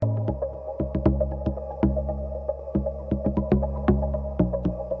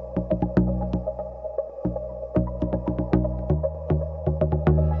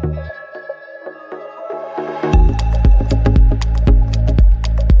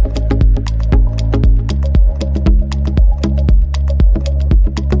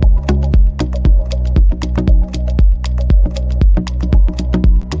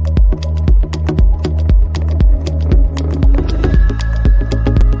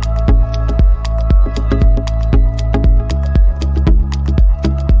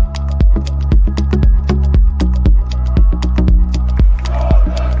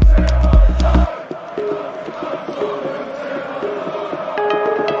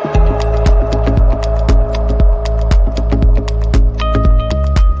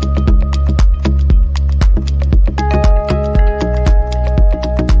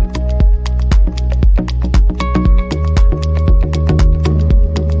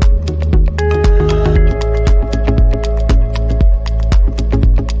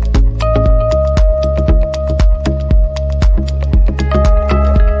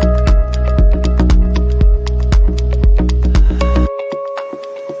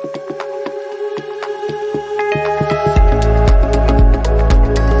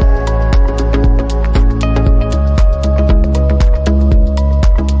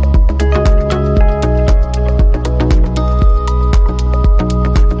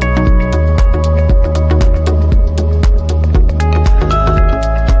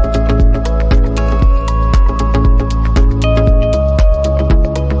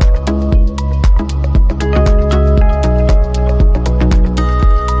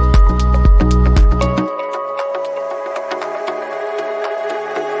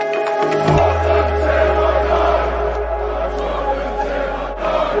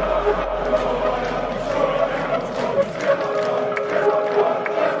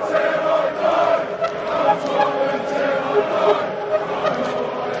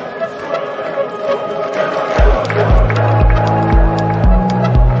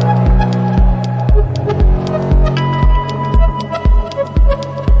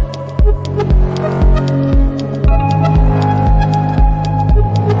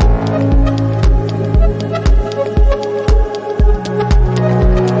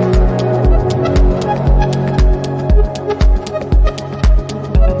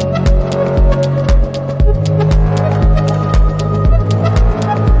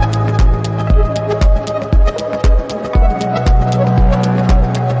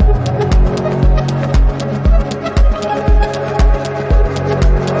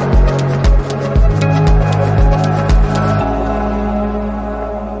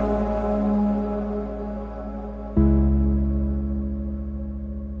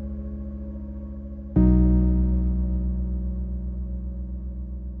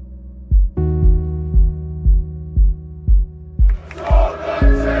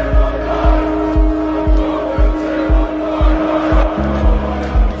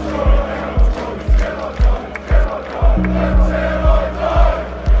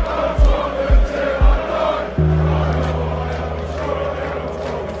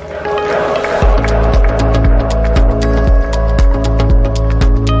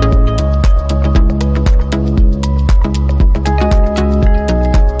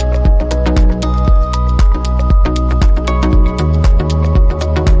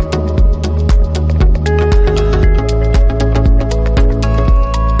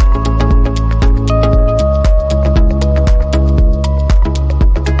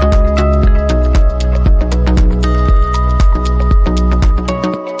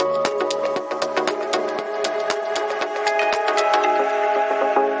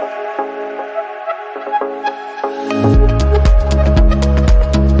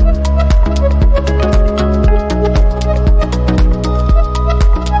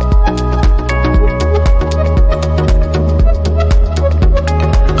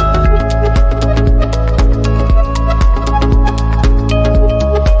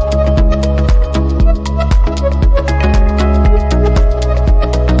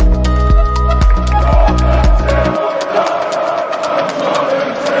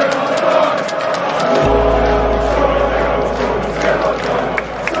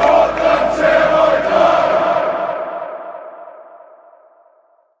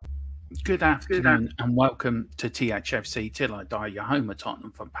Good afternoon and welcome to Thfc Till I Die, your home of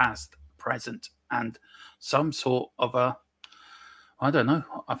Tottenham for past, present, and some sort of a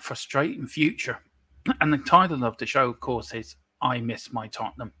frustrating future. And the title of the show, of course, is I Miss My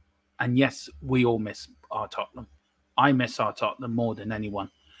Tottenham. And yes, we all miss our Tottenham. I miss our Tottenham more than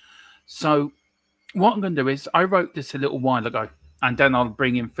anyone. So, what I'm going to do is, I wrote this a little while ago, and then I'll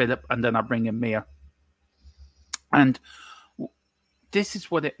bring in Philip, and then I'll bring in Mia. And this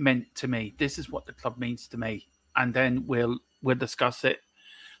is what it meant to me. This is what the club means to me, and then we'll discuss it.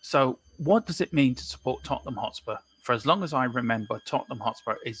 So, what does it mean to support Tottenham Hotspur? For as long as I remember, Tottenham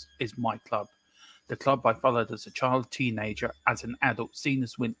Hotspur is my club. The club I followed as a child, teenager, as an adult, seen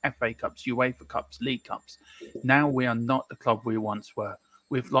us win FA Cups, UEFA Cups, League Cups. Now we are not the club we once were.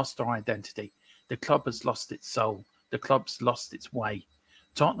 We've lost our identity. The club has lost its soul. The club's lost its way.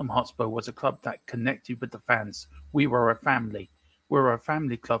 Tottenham Hotspur was a club that connected with the fans. We were a family. We're a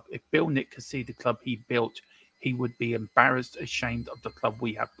family club. If Bill Nick could see the club he built, he would be embarrassed, ashamed of the club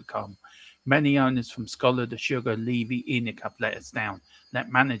we have become. Many owners from Scholar to Sugar, Levy, Enoch have let us down, let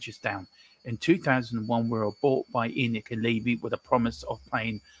managers down. In 2001, we were bought by Enoch and Levy with a promise of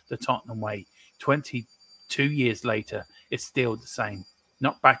playing the Tottenham way. 22 years later, it's still the same.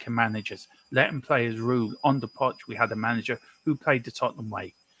 Not backing managers, letting players rule. On the pitch, we had a manager who played the Tottenham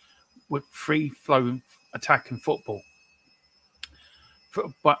way with free-flowing attacking football.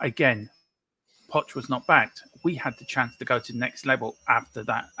 But again, Poch was not backed. We had the chance to go to the next level after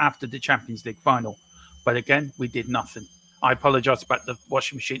that, after the Champions League final. But again, we did nothing. I apologise about the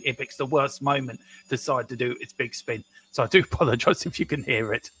washing machine. If it's the worst moment, decide to do its big spin. So I do apologise if you can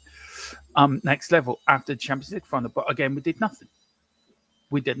hear it. Next level after the Champions League final. But again, we did nothing.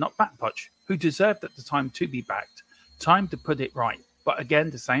 We did not back Poch, who deserved at the time to be backed. Time to put it right. But again,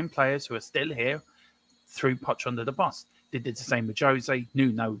 the same players who are still here threw Poch under the bus. They did the same with Jose,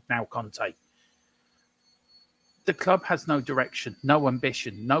 Nuno, now Conte. The club has no direction, no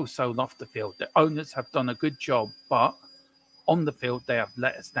ambition, no soul off the field. The owners have done a good job, but on the field, they have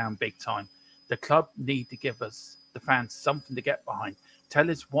let us down big time. The club need to give us, the fans, something to get behind.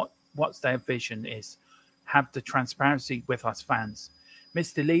 Tell us what's their vision is. Have the transparency with us fans.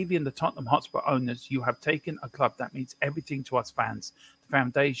 Mr. Levy and the Tottenham Hotspur owners, you have taken a club that means everything to us fans. The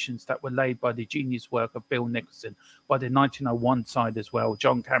foundations that were laid by the genius work of Bill Nicholson, by the 1901 side as well,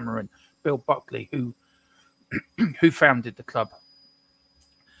 John Cameron, Bill Buckley, who founded the club.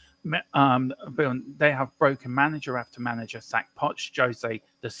 They have broken manager after manager, sacked Poch, Jose,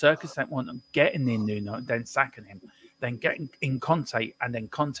 the circus that want them getting in Nuno, then sacking him, then getting in Conte, and then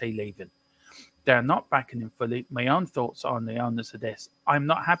Conte leaving. They're not backing him fully. My own thoughts on the owners of this. I'm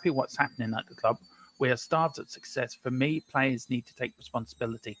not happy what's happening at the club. We are starved of success. For me, players need to take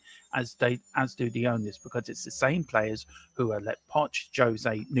responsibility, as do the owners, because it's the same players who have let Poch,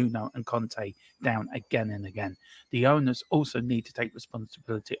 Jose, Nuno, and Conte down again and again. The owners also need to take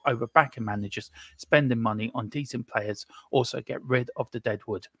responsibility over backing managers, spending money on decent players, also get rid of the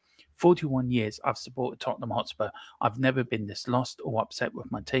deadwood. 41 years I've supported Tottenham Hotspur. I've never been this lost or upset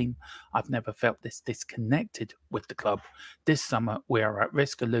with my team. I've never felt this disconnected with the club. This summer, we are at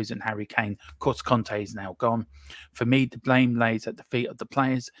risk of losing Harry Kane. Of course, Conte is now gone. For me, the blame lays at the feet of the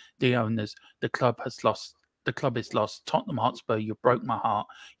players, the owners. The club has lost. The club is lost. Tottenham Hotspur, you broke my heart.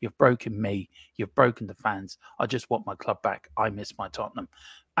 You've broken me. You've broken the fans. I just want my club back. I miss my Tottenham.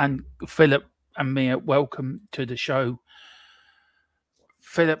 And Philip and Mia, welcome to the show.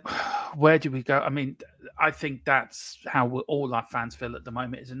 Philip, where do we go? I mean, I think that's how all our fans feel at the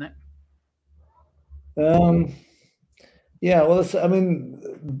moment, isn't it? Yeah, well, I mean,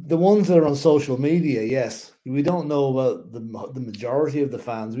 the ones that are on social media, yes. We don't know about the majority of the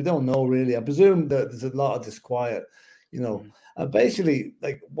fans. We don't know really. I presume that there's a lot of disquiet, you know. Basically,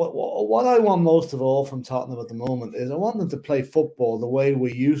 like what I want most of all from Tottenham at the moment is I want them to play football the way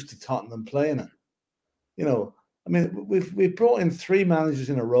we're used to Tottenham playing it. You know, I mean, we've brought in 3 managers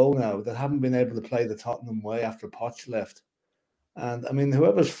in a row now that haven't been able to play the Tottenham way after Poch left. And I mean,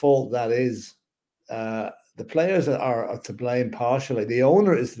 whoever's fault that is, the players are to blame partially. The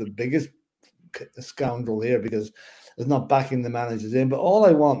owner is the biggest scoundrel here because there's not backing the managers in. But all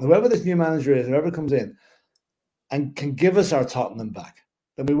I want, whoever this new manager is, whoever comes in and can give us our Tottenham back,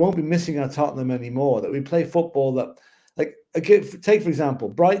 then we won't be missing our Tottenham anymore, that we play football that, like, take, for example,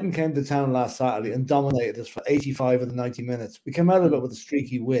 Brighton came to town last Saturday and dominated us for 85 of the 90 minutes. We came out of it with a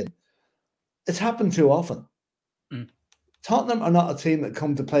streaky win. It's happened too often. Tottenham are not a team that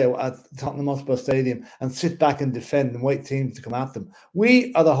come to play at Tottenham Hotspur Stadium and sit back and defend and wait teams to come at them.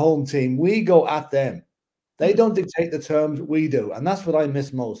 We are the home team. We go at them. They don't dictate the terms, we do. And that's what I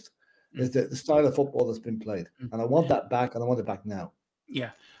miss most, is the style of football that's been played. And I want that back, and I want it back now.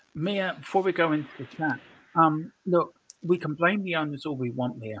 Yeah. Mia, before we go into the chat, look, we can blame the owners all we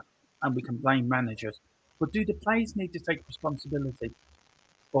want, Mia, and we can blame managers, but do the players need to take responsibility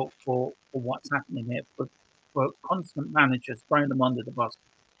for what's happening here? For constant managers throwing them under the bus.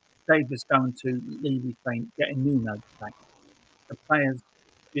 Davis going to Levy saying, getting Nuno back. The players,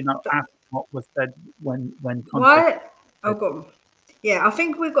 after what was said when Conte Why? Oh, said, go on. Yeah, I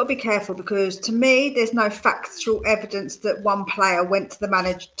think we've got to be careful because to me, there's no factual evidence that one player went to the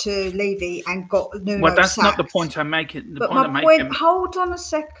manager to Levy and got Nuno well, that's sacked. not the point I'm making. The But point my I'm point, making, hold on a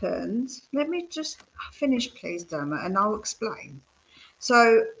second. Let me just finish, please, Dermot, and I'll explain.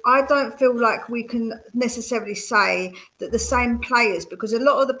 So I don't feel like we can necessarily say that the same players, because a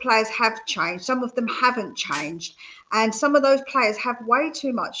lot of the players have changed, some of them haven't changed, and some of those players have way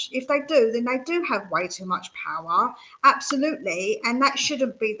too much. If they do, then they do have way too much power, absolutely, and that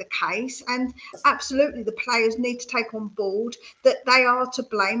shouldn't be the case. And absolutely, the players need to take on board that they are to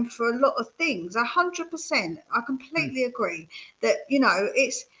blame for a lot of things. 100%, I completely agree that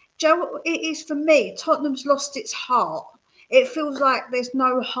it's Joe. It is for me. Tottenham's lost its heart. It feels like there's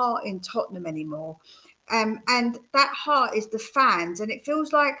no heart in Tottenham anymore. And that heart is the fans. And it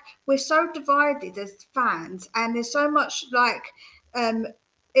feels like we're so divided as fans, and there's so much um,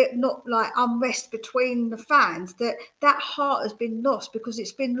 it not like unrest between the fans that heart has been lost because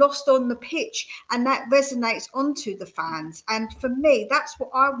it's been lost on the pitch, and that resonates onto the fans. And for me, that's what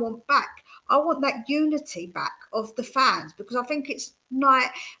I want back. I want that unity back of the fans, because I think it's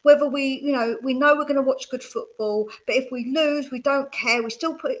like whether we know we're going to watch good football, but if we lose, we don't care. We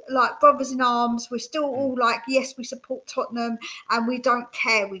still put like brothers in arms. We're still all like, yes, we support Tottenham, and we don't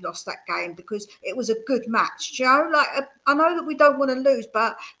care we lost that game because it was a good match. Do you know, I know that we don't want to lose,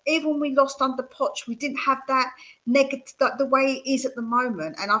 but even when we lost under Poch, we didn't have that negative, like the way it is at the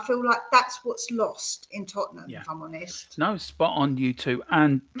moment. And I feel like that's what's lost in Tottenham, if I'm honest. no, spot on, you two.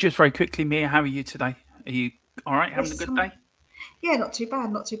 And just very quickly, Mia, how are you today? Are you all right? Having a good day? Yeah, not too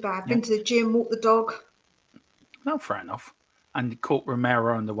bad, not too bad. Yeah. Been to the gym, walked the dog. No, fair enough. And you caught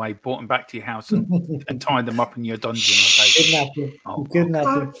Romero on the way, brought him back to your house and tied them up in your dungeon. Kidnapped him. Oh, Kidnapped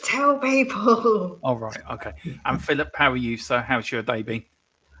him. Don't tell people. all right, okay. And Philip, how are you, sir? How's your day been?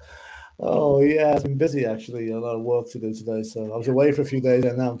 Oh yeah, it's been busy actually. A lot of work to do today. So I was away for a few days,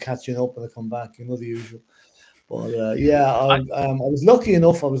 and now I'm catching up when I come back. You know the usual. But I was lucky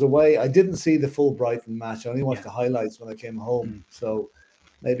enough. I was away. I didn't see the full Brighton match. I only watched the highlights when I came home. So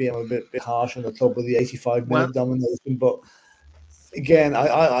maybe I'm a bit harsh on the club with the 85-minute domination. But again,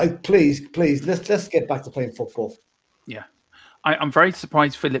 I please let's get back to playing football. Yeah. I'm very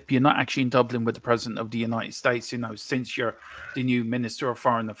surprised, Philip, you're not actually in Dublin with the President of the United States, since you're the new Minister of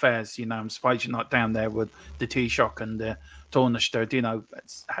Foreign Affairs. I'm surprised you're not down there with the Taoiseach and the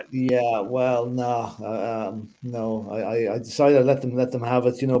Taoiseach, Yeah, well, no. I decided to let them have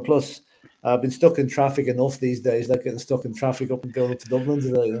it, plus I've been stuck in traffic enough these days, like getting stuck in traffic up and going up to Dublin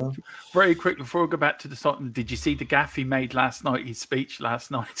today, Very quick, before we go back to the Tottenham, did you see the gaffe he made last night, his speech last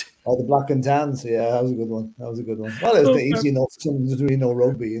night? Oh, the black and tans. Yeah, that was a good one. Well, it was easy enough. Someone doesn't really know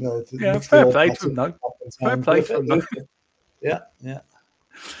rugby, Yeah, fair play to him, though. Fair play to him, though. Yeah.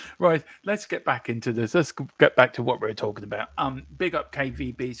 Right, let's get back into this. Let's get back to what we're talking about. Big up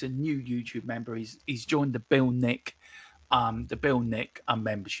KVB. He's a new YouTube member. He's joined the Bill Nick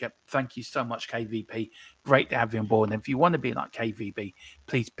membership. Thank you so much, KVP. Great to have you on board. And if you want to be like KVB,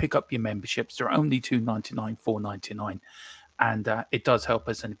 please pick up your memberships. They're only $2.99, $4.99. And it does help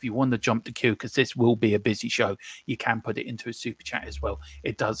us. And if you want to jump the queue, because this will be a busy show, you can put it into a super chat as well.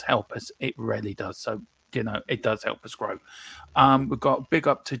 It does help us. It really does. So, it does help us grow. We've got big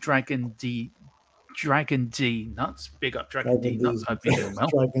up to Dragon D Nuts. Big up Dragon D Nuts. Hope you're doing well.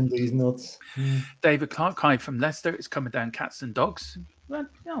 Dragon D's Nuts. David Clark, hi from Leicester. It's coming down Cats and Dogs. Well,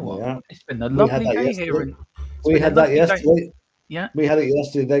 you know what? Yeah. It's been a lovely day here. We had that yesterday. Yeah. We had it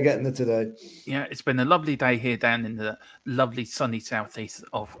yesterday. They're getting it today. Yeah, it's been a lovely day here down in the lovely sunny southeast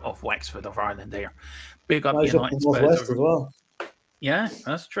of Wexford of Ireland here. Big up nice United up Spurs. as well. Yeah,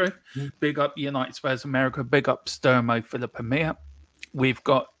 that's true. Big up United Spurs America. Big up Sturmo, Philip and Mia. We've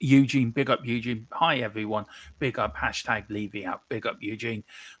got Eugene. Big up Eugene. Hi, everyone. Big up hashtag Levy out. Big up Eugene.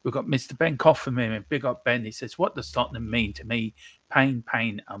 We've got Mr. Ben Cofferman. Big up Ben. He says, what does Tottenham mean to me? Pain,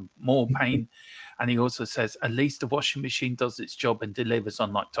 more pain. And he also says, at least the washing machine does its job and delivers,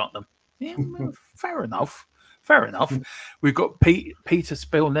 unlike Tottenham. Yeah, well, fair enough. We've got Peter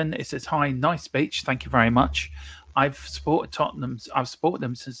Spillman. It says, hi, nice speech. Thank you very much. I've supported them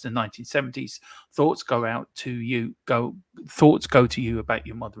since the 1970s. Thoughts go to you about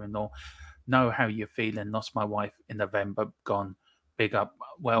your mother-in-law. Know how you're feeling. Lost my wife in November. Gone. big up.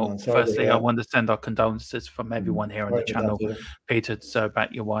 Well, sorry to firstly, hear I that. want to send our condolences from everyone here on the Sorry to hear that, channel. Peter. Peter, so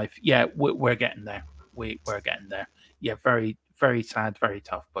about your wife. Yeah, we're getting there. We're getting there. Yeah, very, very sad, very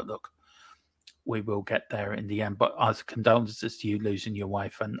tough. But look, we will get there in the end. But our condolences to you losing your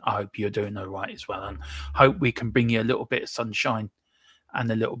wife, and I hope you're doing all right as well. And hope we can bring you a little bit of sunshine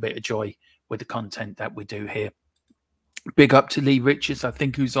and a little bit of joy with the content that we do here. Big up to Lee Richards, I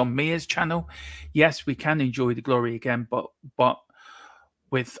think, who's on Mia's channel. Yes, we can enjoy the glory again, but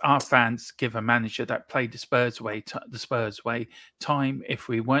with our fans, give a manager that played the Spurs way time. If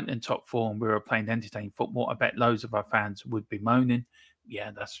we weren't in top form, we were playing entertaining football, I bet loads of our fans would be moaning.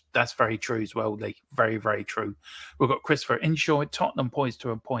 Yeah, that's very true as well, Lee. Very, very true. We've got Christopher Inshaw, Tottenham poised to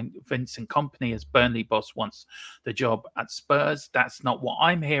appoint Vincent Kompany as Burnley boss wants the job at Spurs. That's not what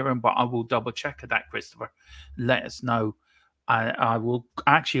I'm hearing, but I will double check that, Christopher. Let us know. I will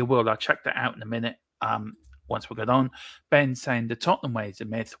actually I'll check that out in a minute. Once we get on, Ben saying the Tottenham way is a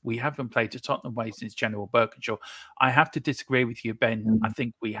myth. We haven't played the Tottenham way since General Birkinshaw. I have to disagree with you, Ben. I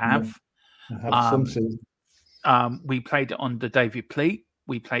think we have. Some season. We played it under David Pleat.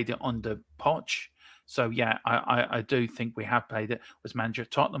 We played it under Poch. So, yeah, I do think we have played it as manager.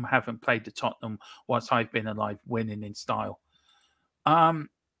 Tottenham haven't played the Tottenham whilst I've been alive, winning in style. No,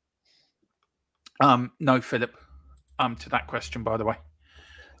 Philip, to that question, by the way.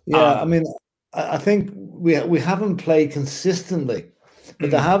 Yeah, I mean, I think we haven't played consistently,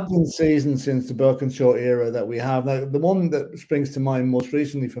 but there have been seasons since the Birkinshaw era that we have. Now, the one that springs to mind most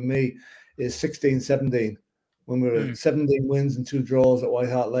recently for me is 16-17, when we were 17 wins and 2 draws at White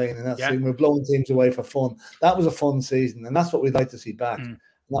Hart Lane, and that's season we were blowing teams away for fun. That was a fun season, and that's what we'd like to see back. And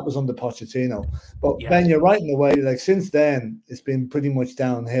that was under Pochettino. But Ben, you're right in a way. Like, since then, it's been pretty much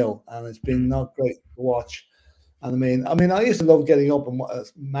downhill, and it's been not great to watch. And I mean, I used to love getting up on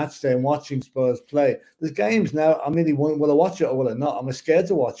match day and watching Spurs play. There's games now, I'm really wondering, will I watch it or will I not? I'm scared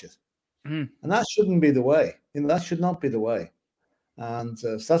to watch it. And that shouldn't be the way. That should not be the way. And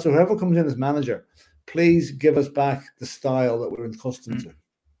so that's whoever comes in as manager, please give us back the style that we're accustomed to.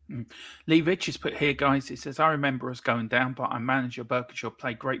 Lee Rich has put here, guys, he says, I remember us going down, but our manager, Birkinshaw,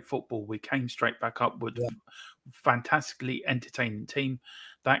 played great football. We came straight back up with fantastically entertaining team.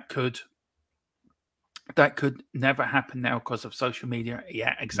 That could never happen now because of social media.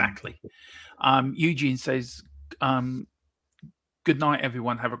 Yeah, exactly. Eugene says, good night,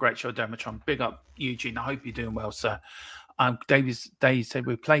 everyone. Have a great show, Dermotron. Big up, Eugene. I hope you're doing well, sir. Dave said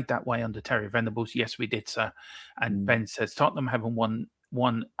we played that way under Terry Venables. Yes, we did, sir. And Ben says Tottenham haven't won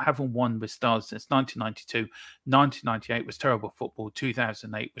with Stars since 1992. 1998 was terrible football.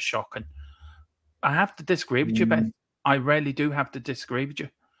 2008 was shocking. I have to disagree with you, Ben. I really do have to disagree with you.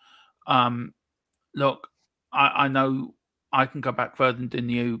 Look, I know I can go back further than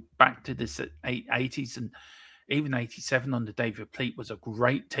you, back to the 80s, and even 87 under David Pleat was a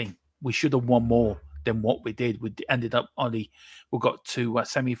great team. We should have won more than what we did. We ended up we got to a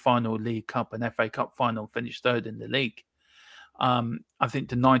semi-final League Cup and FA Cup final, finished third in the league. I think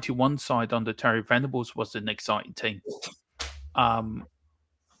the 91 side under Terry Venables was an exciting team. Do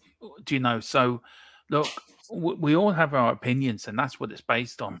you know? So, look, we all have our opinions, and that's what it's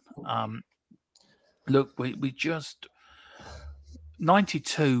based on. Look, we just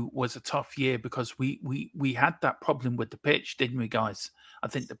 92 was a tough year because we had that problem with the pitch, didn't we, guys? I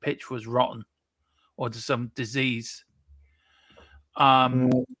think the pitch was rotten or there's some disease.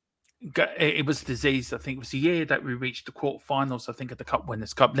 It was disease. I think it was the year that we reached the quarterfinals, I think, at the Cup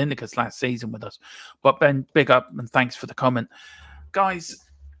Winners' Cup. Lineker's last season with us. But Ben, big up and thanks for the comment. Guys,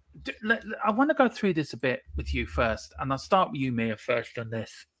 I want to go through this a bit with you first, and I'll start with you, Mia, first on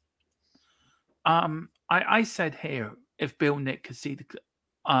this. I said here, if Bill Nick could see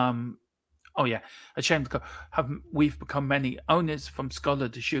ashamed to go. We've become many owners from Scholar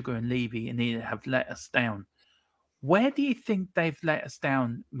to Sugar and Levy, and they have let us down. Where do you think they've let us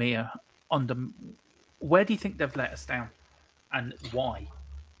down, Mia? Where do you think they've let us down, and why?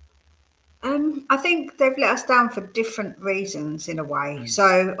 I think they've let us down for different reasons in a way.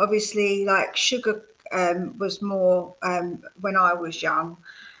 So obviously, like Sugar was more when I was young.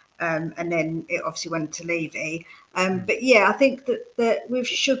 And then it obviously went to Levy. But yeah, I think that with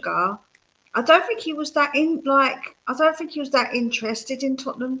Sugar, I don't think he was that interested in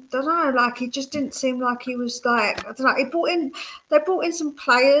Tottenham. I don't know, like he just didn't seem like he was like, I don't know. They brought in some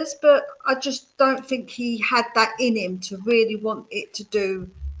players, but I just don't think he had that in him to really want it to do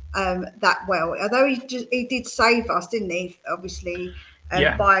that well. Although he did save us, didn't he? Obviously,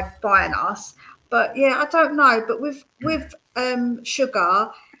 by buying us. But yeah, I don't know. But with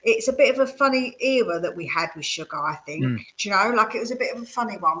Sugar, it's a bit of a funny era that we had with Sugar, I think. Do you know, like it was a bit of a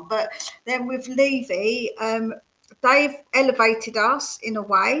funny one. But then with Levy, they've elevated us in a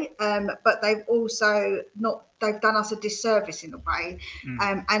way, but they've also not. They've done us a disservice in a way,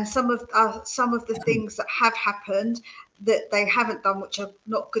 and some of the things that have happened that they haven't done, which are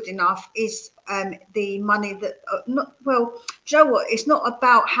not good enough, is the money that not well. Do you know what? It's not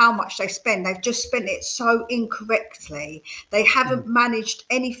about how much they spend. They've just spent it so incorrectly. They haven't managed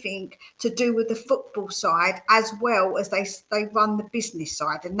anything to do with the football side as well as they run the business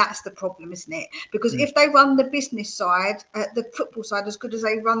side, and that's the problem, isn't it? Because if they run the business side, the football side as good as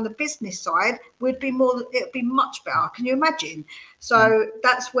they run the business side, it'd be much better. Can you imagine? So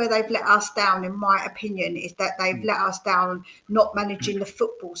that's where they've let us down, in my opinion, is that they've let us down not managing the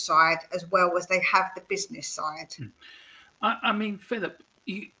football side as well as they have the business side. I mean, Philip,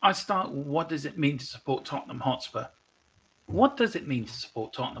 I start, what does it mean to support Tottenham Hotspur? What does it mean to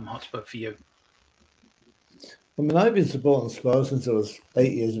support Tottenham Hotspur for you? I mean, I've been supporting Spurs since I was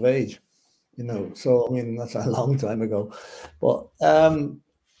 8 years of age, so, I mean, that's a long time ago. But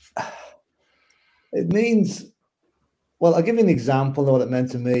it means, well, I'll give you an example of what it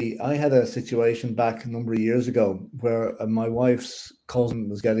meant to me. I had a situation back a number of years ago where my wife's cousin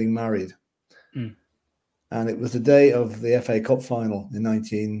was getting married. And it was the day of the FA Cup final in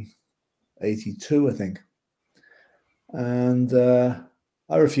 1982, I think. And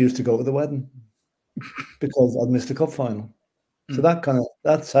I refused to go to the wedding because I'd missed the cup final. So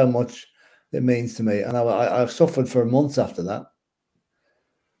that's how much it means to me. And I've suffered for months after that,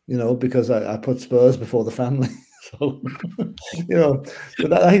 because I put Spurs before the family. So,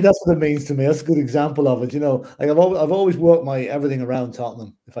 but I think that's what it means to me. That's a good example of it. Like I've always worked my everything around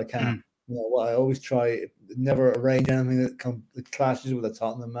Tottenham if I can. I always try, never arrange anything that clashes with a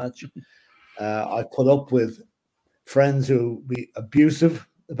Tottenham match. I put up with friends who be abusive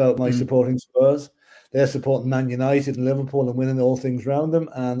about my supporting Spurs. They're supporting Man United and Liverpool and winning all things around them,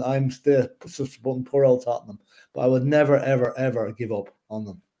 and I'm still supporting poor old Tottenham. But I would never, ever, ever give up on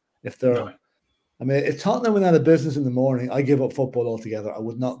them. If Tottenham went out of business in the morning, I give up football altogether. I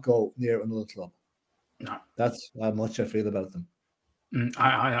would not go near another club. No, that's how much I feel about them.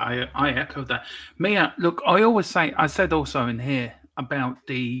 I echo that. Mia, look, I always say, I said also in here about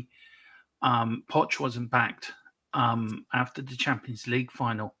the Poch wasn't backed after the Champions League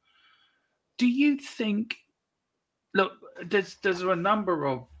final. Do you think, look, there's a number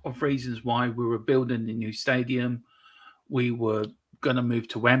of reasons why we were building the new stadium. We were going to move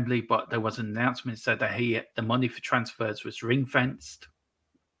to Wembley, but there was an announcement that said that the money for transfers was ring fenced.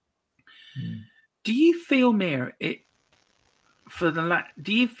 Do you feel, Mia, do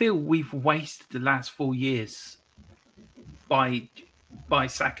you feel we've wasted the last 4 years by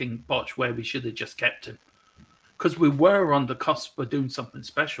sacking Poch where we should have just kept him? Because we were on the cusp of doing something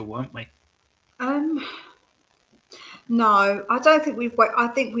special, weren't we? No, I don't think I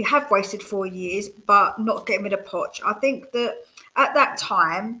think we have wasted 4 years, but not getting rid of Poch. I think that at that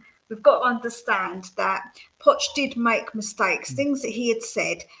time, we've got to understand that Poch did make mistakes, things that he had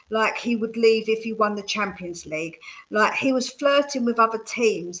said, like he would leave if he won the Champions League. Like he was flirting with other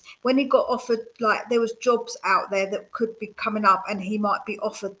teams. When he got offered, like there was jobs out there that could be coming up and he might be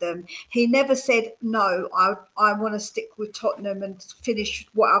offered them. He never said, no, I want to stick with Tottenham and finish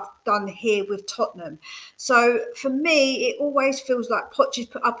what I've done here with Tottenham. So for me, it always feels like Poch is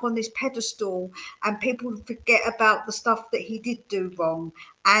put up on this pedestal and people forget about the stuff that he did do wrong.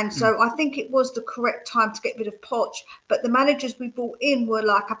 And so I think it was the correct time to get rid of Poch, but the managers we brought in were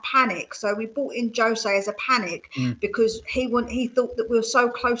like a panic. So we brought in Jose as a panic because he thought that we were so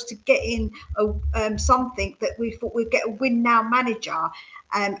close to getting something that we thought we'd get a win now manager.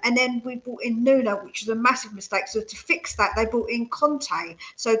 And then we brought in Nuno, which was a massive mistake. So to fix that, they brought in Conte.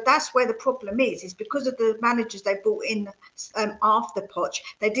 So that's where the problem is because of the managers they brought in after Poch.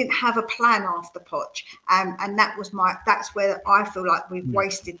 They didn't have a plan after Poch. And that's where I feel like we've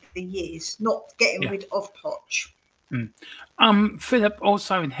wasted the years, not getting rid of Poch. Philip,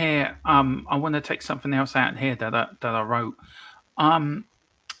 also in here, I want to take something else out in here that I wrote.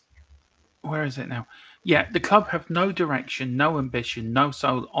 Where is it now? Yeah, the club have no direction, no ambition, no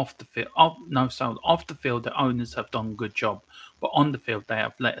soul off the field. No soul off the field. The owners have done a good job, but on the field they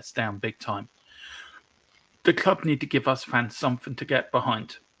have let us down big time. The club need to give us fans something to get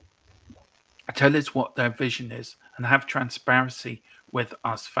behind. Tell us what their vision is and have transparency with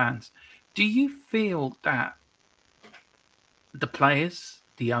us fans. Do you feel that the players,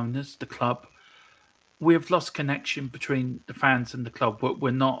 the owners, the club, we have lost connection between the fans and the club?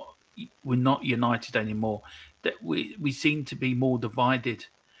 We're not united anymore. That we seem to be more divided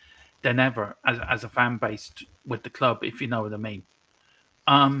than ever as a fan base with the club, if you know what I mean.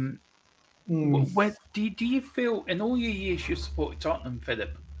 Where do you feel in all your years you supported Tottenham,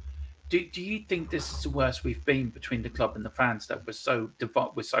 Philip? Do you think this is the worst we've been between the club and the fans, that we're so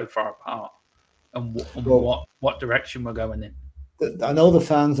far apart, and Well, what direction we're going in? I know the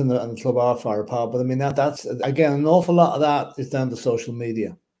fans and the club are far apart, but I mean that's again an awful lot of that is down to social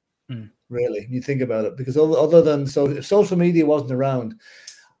media. Really, you think about it, because other than if social media wasn't around,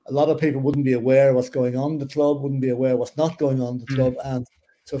 a lot of people wouldn't be aware of what's going on in the club, wouldn't be aware of what's not going on in the club, and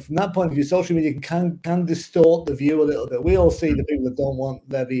so from that point of view, social media can distort the view a little bit. We all see the people that don't want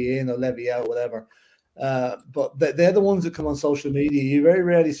Levy in or Levy out, whatever. But they're the ones that come on social media. You very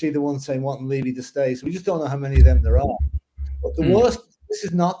rarely see the ones saying wanting Levy to stay. So we just don't know how many of them there are. But the worst, this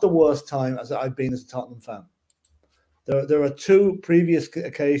is not the worst time as I've been as a Tottenham fan. There are two previous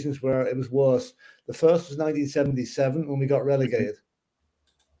occasions where it was worse. The first was 1977 when we got relegated.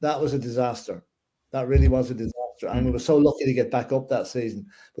 That was a disaster. That really was a disaster. And we were so lucky to get back up that season.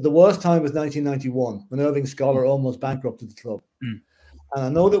 But the worst time was 1991 when Irving Scholar almost bankrupted the club. And I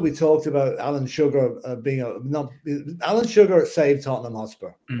know that we talked about Alan Sugar Alan Sugar saved Tottenham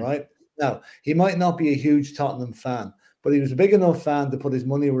Hotspur, right? Now, he might not be a huge Tottenham fan, but he was a big enough fan to put his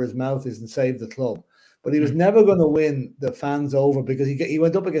money where his mouth is and save the club. But he was never going to win the fans over, because he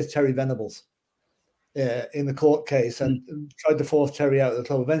went up against Terry Venables in the court case and tried to force Terry out of the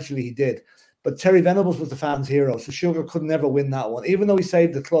club. Eventually he did. But Terry Venables was the fans' hero, so Sugar could never win that one. Even though he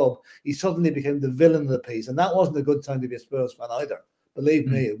saved the club, he suddenly became the villain of the piece. And that wasn't a good time to be a Spurs fan either. Believe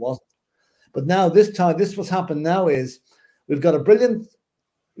me, it wasn't. But now this what's happened now is we've got a brilliant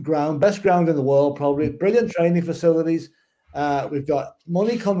ground, best ground in the world, probably, brilliant training facilities. We've got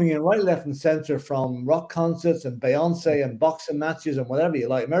money coming in right, left, and center from rock concerts and Beyonce and boxing matches and whatever you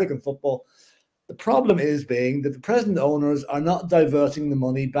like, American football. The problem is being that the present owners are not diverting the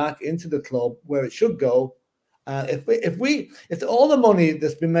money back into the club where it should go. If all the money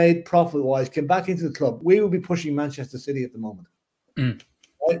that's been made profit-wise came back into the club, we would be pushing Manchester City at the moment.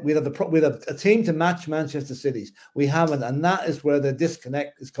 Right? We'd have a team to match Manchester City's. We haven't, and that is where the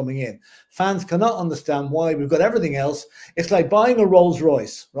disconnect is coming in. Fans cannot understand why. We've got everything else. It's like buying a Rolls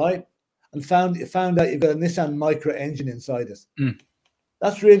Royce, right? And found out you've got a Nissan Micra engine inside it.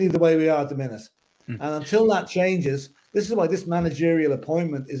 That's really the way we are at the minute. And until that changes, this is why this managerial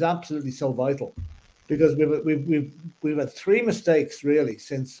appointment is absolutely so vital, because we've had three mistakes really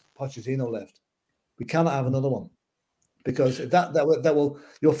since Pochettino left. We cannot have another one. Because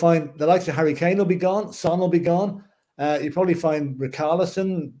you'll find the likes of Harry Kane will be gone, Son will be gone. You probably find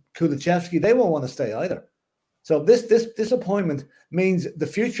Richarlison, Thfc, they won't want to stay either. So this appointment means the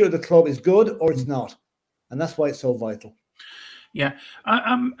future of the club is good or it's not, and that's why it's so vital. Yeah,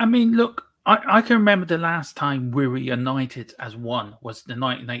 I mean, look, I can remember the last time we were united as one was the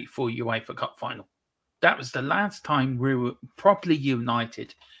 1984 UEFA Cup final. That was the last time we were properly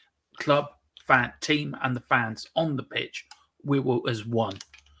united, club, fan, team, and the fans on the pitch. We were as one.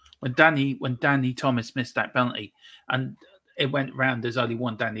 When Danny Thomas missed that penalty, and it went round, there's only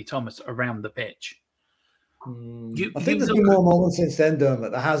one Danny Thomas around the pitch. I think there's been more moments since then,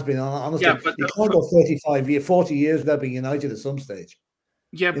 Dermot. There has been, honestly. Yeah, but you can't go 40 years without being united at some stage.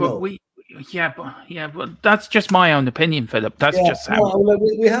 Yeah, but but that's just my own opinion, Philip. That's just how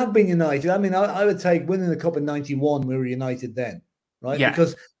we have been united. I mean, I would take winning the cup in '91. We were united then, right? Yeah.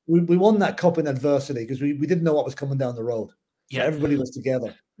 Because we won that cup in adversity, because we didn't know what was coming down the road. So everybody was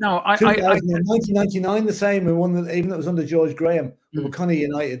together. No, 1999 the same. We won, even though it was under George Graham. We were kind of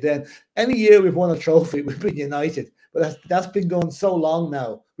united then. Any year we've won a trophy, we've been united. But that's been going so long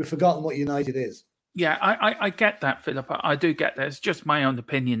now, we've forgotten what united is. Yeah, I get that, Philip. I do get that. It's just my own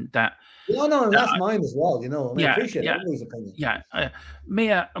opinion that. No, that's mine as well. I appreciate everybody's opinion. Yeah,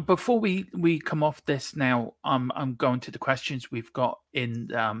 Mia. Before we come off this now, I'm going to the questions we've got in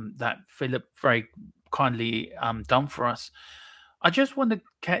that Philip very kindly done for us. I just want to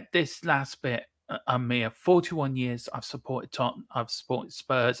get this last bit. Mia, 41 years I've supported Tottenham. I've supported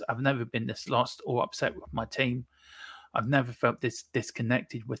Spurs. I've never been this lost or upset with my team. I've never felt this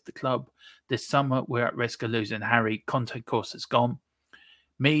disconnected with the club. This summer, we're at risk of losing Harry. Conte, of course, is gone.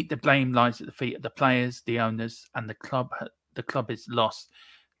 Me, the blame lies at the feet of the players, the owners, and the club. The club is lost.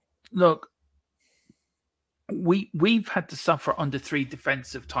 Look, we've had to suffer under three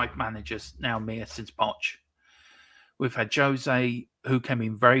defensive type managers now, Mia, since Poch. We've had Jose, who came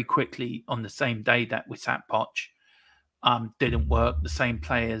in very quickly on the same day that we sat Poch. Didn't work. The same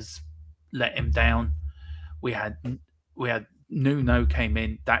players let him down. We had Nuno came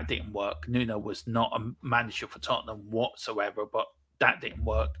in, that didn't work. Nuno was not a manager for Tottenham whatsoever, but that didn't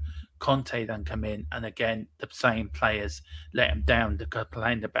work. Conte then came in, and again the same players let him down. They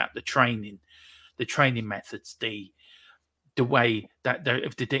complained about the training methods, the way that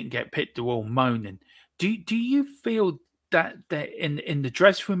if they didn't get picked, they're all moaning. Do you feel that in the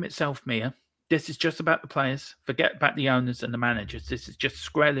dressing room itself, Mia, this is just about the players. Forget about the owners and the managers. This is just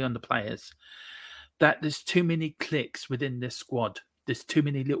squarely on the players. That there's too many cliques within this squad. There's too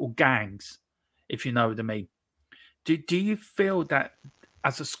many little gangs, if you know what I mean. Do you feel that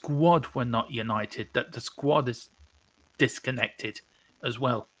as a squad we're not united, that the squad is disconnected as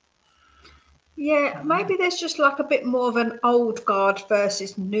well? Yeah, maybe there's just like a bit more of an old guard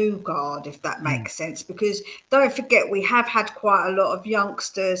versus new guard, if that makes sense. Because don't forget, we have had quite a lot of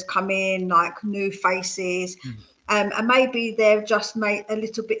youngsters come in, like new faces. And maybe they're just made a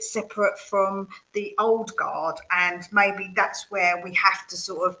little bit separate from the old guard, and maybe that's where we have to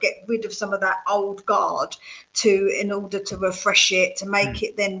sort of get rid of some of that old guard in order to refresh it, to make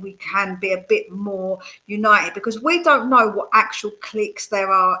it, then we can be a bit more united, because we don't know what actual cliques there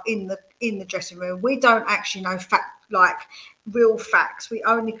are in the dressing room. We don't actually know real facts. We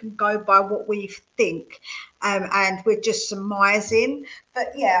only can go by what we think, and we're just surmising. But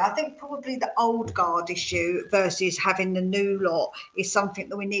yeah, I think probably the old guard issue versus having the new lot is something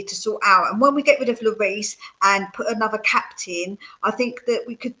that we need to sort out. And when we get rid of Lloris and put another captain, I think that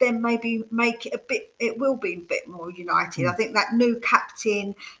we could then maybe make it will be a bit more united. I think that new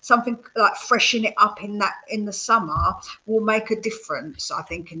captain, something like freshen it up in the summer, will make a difference, I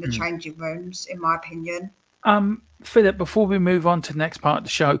think, in the changing rooms, in my opinion. Philip, before we move on to the next part of the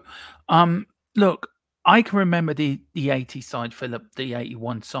show, look, I can remember the 80 side, Philip, the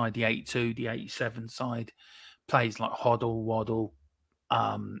 81 side, the 82, the 87 side, plays like Hoddle, Waddle,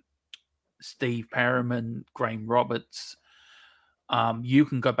 Steve Perriman, Graham Roberts. You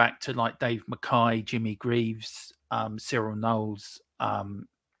can go back to like Dave Mackay, Jimmy Greaves, Cyril Knowles,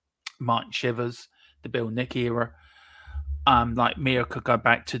 Martin Shivers, the Bill Nick era. Like Mia could go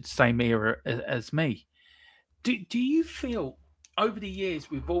back to the same era as me. Do you feel over the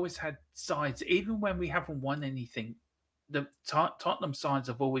years we've always had sides, even when we haven't won anything, the Tottenham sides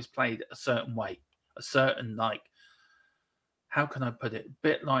have always played a certain way, a certain, like, how can I put it? A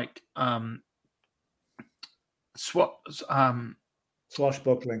bit like swashbuckling.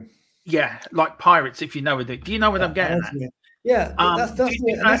 Yeah, like pirates, if you know what do you know what I'm getting at? Yeah, that's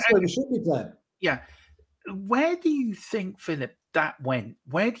where we should be playing. Yeah. Where do you think, Philip, that went?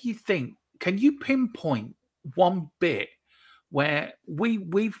 Where do you think, can you pinpoint one bit where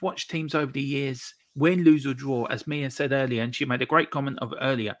we've watched teams over the years win, lose, or draw, as Mia said earlier, and she made a great comment of it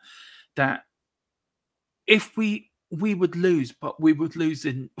earlier, that if we would lose, but we would lose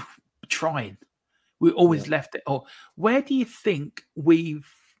in trying. We always left it. Or where do you think we've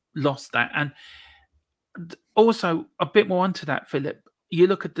lost that? And also a bit more onto that, Philip. You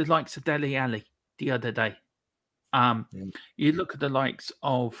look at the likes of Dele Alli the other day. You look at the likes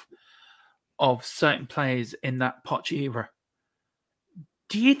of certain players in that Poch era.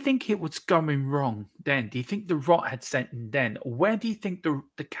 Do you think it was going wrong then? Do you think the rot had set in then? Or where do you think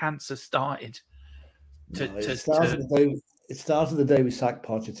the cancer started? It started the day we sacked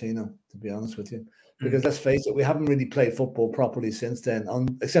Pochettino, to be honest with you. Because let's face it, we haven't really played football properly since then,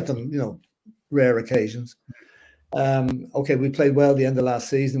 except on rare occasions. Okay, we played well the end of last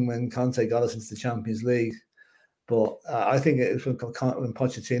season when Conte got us into the Champions League. But I think it was when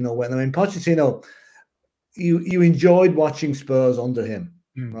Pochettino went. I mean, Pochettino, you enjoyed watching Spurs under him,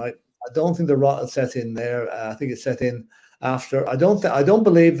 right? I don't think the rot had set in there. I think it set in after. I don't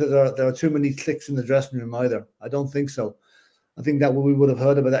believe that there are too many cliques in the dressing room either. I don't think so. I think that we would have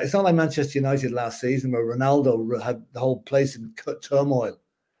heard about that. It's not like Manchester United last season where Ronaldo had the whole place in turmoil.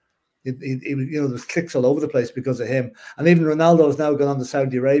 There's clicks all over the place because of him. And even Ronaldo has now gone on to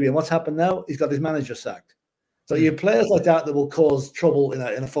Saudi Arabia. And what's happened now? He's got his manager sacked. So you have players like that will cause trouble in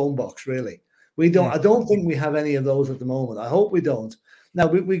a phone box, really. We don't. I don't think we have any of those at the moment. I hope we don't. Now,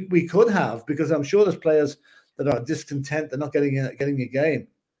 we could have, because I'm sure there's players that are discontent. They're not getting a game.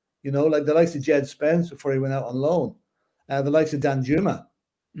 Like the likes of Jed Spence before he went out on loan. The likes of Dan Juma.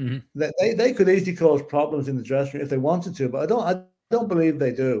 They could easily cause problems in the dressing room if they wanted to, but I don't believe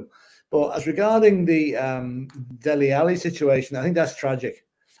they do. But as regarding the Dele Alli situation, I think that's tragic.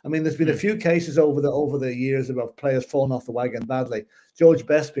 I mean, there's been a few cases over the years about players falling off the wagon badly. George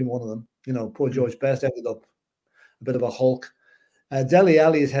Best being one of them. Poor George Best ended up a bit of a hulk. Dele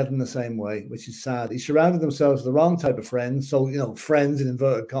Alli is heading the same way, which is sad. He surrounded himself with the wrong type of friends. So, friends in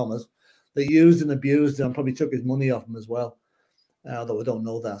inverted commas that used and abused him and probably took his money off him as well. Although we don't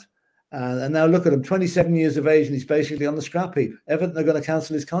know that. And now look at him, 27 years of age, and he's basically on the scrap heap. Everton are going to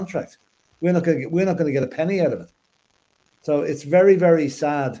cancel his contract. We're not going to get a penny out of it. So it's very, very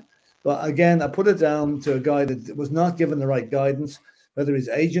sad. But again, I put it down to a guy that was not given the right guidance, whether his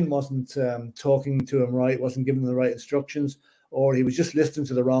agent wasn't talking to him right, wasn't giving him the right instructions, or he was just listening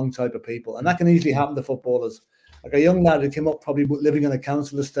to the wrong type of people. And that can easily happen to footballers. Like a young lad who came up probably living on a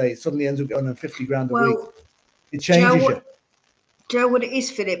council estate suddenly ends up earning 50 grand a week. It changes you. Do you know what it is,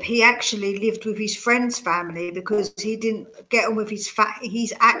 Philip? He actually lived with his friend's family because he didn't get on with his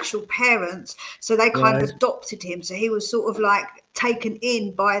actual parents, so they kind of adopted him. So he was sort of like taken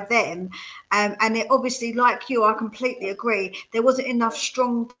in by them, and it obviously, like you, I completely agree. There wasn't enough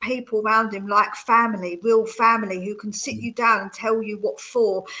strong people around him, like family, real family, who can sit you down and tell you what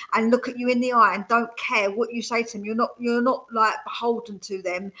for, and look at you in the eye and don't care what you say to them. You're not like beholden to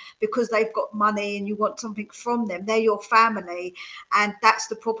them because they've got money and you want something from them. They're your family. And that's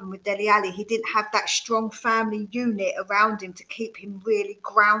the problem with Dele Alli. He didn't have that strong family unit around him to keep him really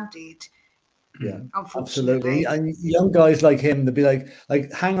grounded. Yeah, unfortunately. Absolutely. And young guys like him, they'd be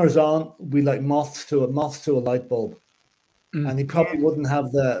like hangers on, be like moths to a light bulb. And he probably wouldn't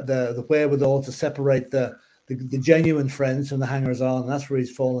have the wherewithal to separate the genuine friends from the hangers on. That's where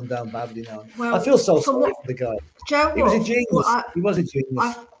he's fallen down badly now. Well, I feel so sorry for the guy. He was a genius. He was a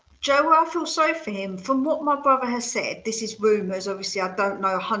genius. Joe, I feel sorry for him. From what my brother has said, this is rumours, obviously I don't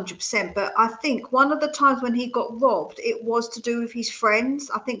know 100%, but I think one of the times when he got robbed, it was to do with his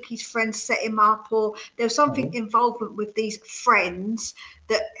friends. I think his friends set him up, or there was something involvement with these friends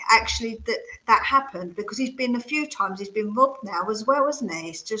that actually that happened, because he's been a few times, he's been robbed now as well, isn't he?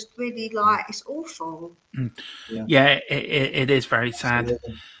 It's just really like, it's awful. Yeah, it is very sad.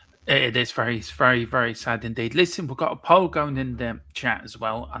 It is very, very sad indeed. Listen, we've got a poll going in the chat as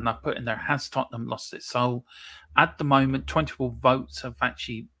well, and I've put in there, has Tottenham lost its soul? At the moment, 24 votes have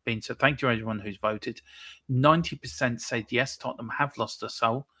actually been, so thank you everyone who's voted. 90% said yes, Tottenham have lost their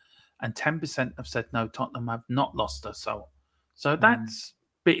soul, and 10% have said no, Tottenham have not lost their soul. So that's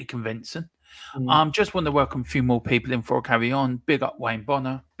pretty convincing. Just want to welcome a few more people in before I carry on. Big up Wayne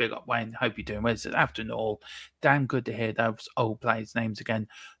Bonner. Big up Wayne. Hope you're doing well. It's afternoon all. Damn good to hear those old players' names again.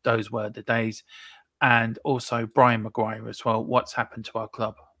 Those were the days. And also Brian Maguire as well. What's happened to our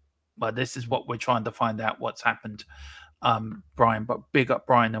club? Well, this is what we're trying to find out, what's happened, Brian. But big up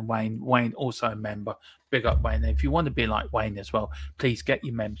Brian and Wayne. Wayne also a member. Big up Wayne. If you want to be like Wayne as well, please get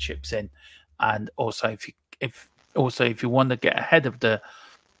your memberships in. And also if you want to get ahead of the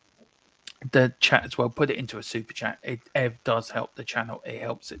chat as well, put it into a super chat. It does help the channel. It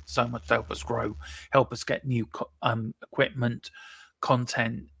helps it so much to help us grow, help us get new equipment,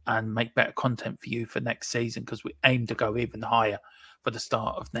 content, and make better content for you for next season, because we aim to go even higher for the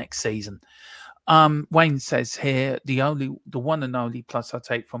start of next season. Wayne says here, the one and only plus I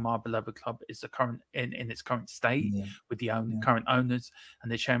take from our beloved club is the current in its current state with the current owners,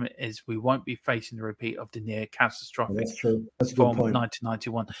 and the chairman is we won't be facing the repeat of the near catastrophic from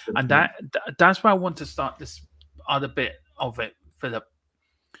 1991. And that's where I want to start this other bit of it, Philip.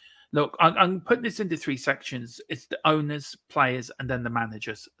 Look, I'm putting this into three sections. It's the owners, players, and then the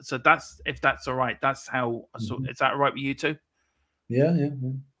managers. So that's, if that's all right, that's how is that all right with you two? Yeah.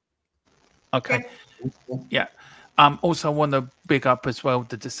 Okay. Yeah. Also, I want to big up as well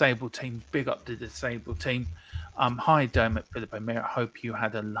the disabled team. Big up the disabled team. Hi, Dermot, Philip, and Mira. Hope you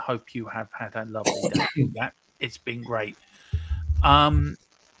have had a lovely day. Yeah, it's been great. Right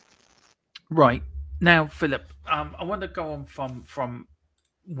now, Philip, I want to go on from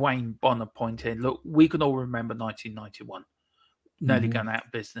Wayne Bonner point here. Look, we can all remember 1991, nearly going out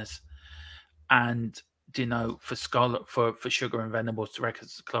of business, and for Scarlet, for Sugar and Venables to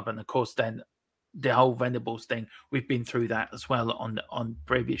Records Club, and of course then the whole Venables thing. We've been through that as well on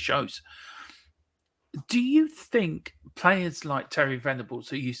previous shows. Do you think players like Terry Venables,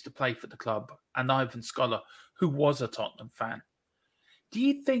 who used to play for the club, and Ivan Scholar, who was a Tottenham fan, do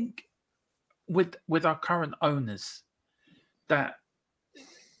you think with our current owners that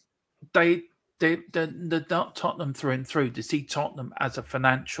they're not Tottenham through and through, to see Tottenham as a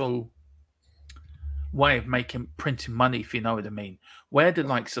financial way of printing money, if you know what I mean, where the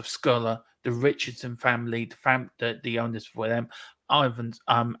likes of Scholar, the Richardson family, the owners for them,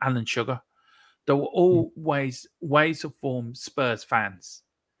 Alan Sugar, they were all ways of form Spurs fans.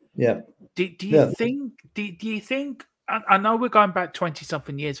 Yeah. Do you think? Do you think? I know we're going back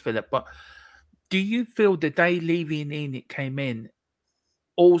 20-something years, Philip, but do you feel the day Levy and Enoch came in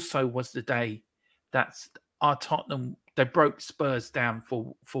also was the day that our Tottenham, they broke Spurs down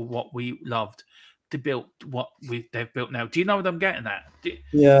for what we loved to build what they've built now? Do you know what I'm getting at?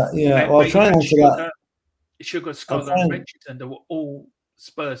 Yeah. Well, I'll try and answer that. Sugar, Scholar, and Richardson, they were all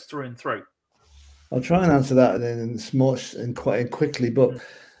Spurs through and through. I'll try and answer that in smush and quite quickly, but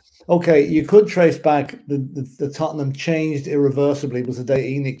okay, you could trace back the Tottenham changed irreversibly was the day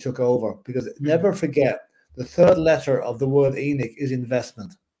Enoch took over, because never forget the third letter of the word Enoch is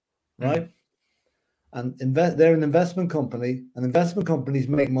investment, right? And they're an investment company, and investment companies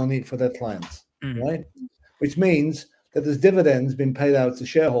make money for their clients, right? which means that there's dividends being paid out to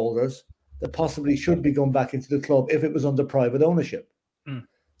shareholders that possibly should be going back into the club if it was under private ownership.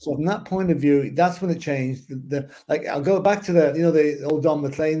 So from that point of view, that's when it changed. Like I'll go back to the old Don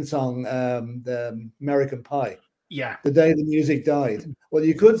McLean song, the American Pie. Yeah. The day the music died. Well,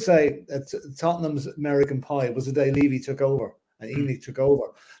 you could say that Tottenham's American Pie was the day Levy took over and ENIC took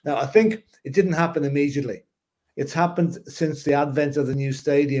over. Now, I think it didn't happen immediately. It's happened since the advent of the new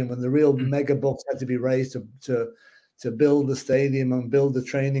stadium, when the real mega bucks had to be raised to build the stadium and build the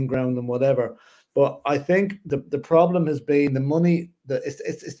training ground and whatever. But I think the problem has been the money.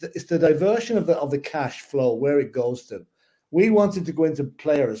 It's the diversion of the cash flow, where it goes to. We wanted to go into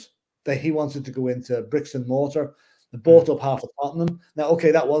players that he wanted to go into bricks and mortar. They bought up half of Tottenham. Now,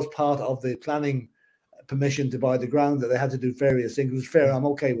 okay, that was part of the planning permission to buy the ground, that they had to do various things. It was fair. I'm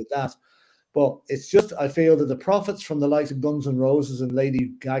okay with that. But it's just, I feel that the profits from the likes of Guns N' Roses and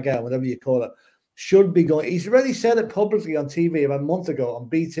Lady Gaga, whatever you call it, should be going. He's already said it publicly on TV about a month ago on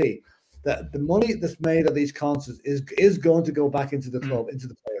BT, that the money that's made at these concerts is going to go back into the club, into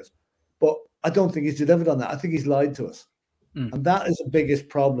the players. But I don't think he's delivered on that. I think he's lied to us. And that is the biggest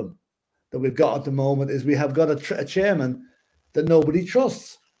problem that we've got at the moment, is we have got a chairman that nobody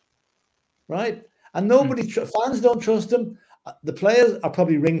trusts, right? And fans don't trust him. The players are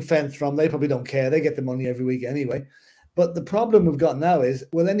probably ring-fenced from. They probably don't care. They get the money every week anyway. But the problem we've got now is,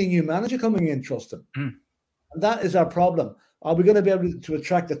 will any new manager coming in trust him? And that is our problem. Are we going to be able to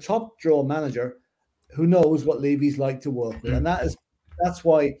attract a top-draw manager who knows what Levy's like to work with? And that's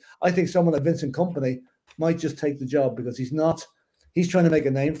why I think someone like Vincent Kompany might just take the job, because he's trying to make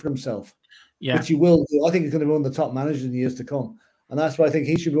a name for himself, which he will do. I think he's going to be one of the top managers in the years to come. And that's why I think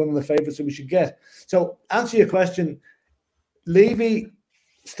he should be one of the favourites that we should get. So, answer your question, Levy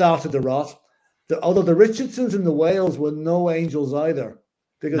started the rot. Although the Richardsons and the Wales were no angels either,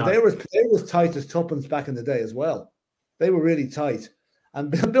 because they were as tight as tuppence back in the day as well. They were really tight.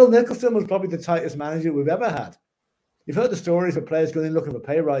 And Bill Nicholson was probably the tightest manager we've ever had. You've heard the stories of players going in looking for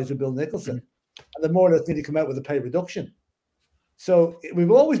pay rise with Bill Nicholson, and the more or less need to come out with a pay reduction. So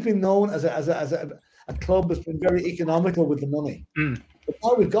we've always been known as a club that's been very economical with the money. But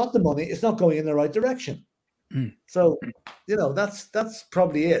now we've got the money, it's not going in the right direction. So, that's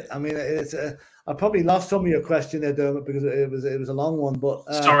probably it. I mean, I probably lost some of your question there, Dermot, because it was a long one. But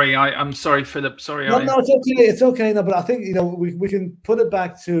sorry, I'm sorry, Philip. Sorry, no, it's okay. It's okay. No, but I think we can put it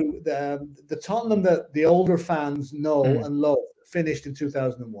back to the Tottenham that the older fans know and love finished in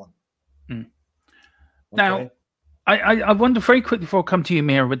 2001. Okay. Now, I wonder very quickly before I come to you,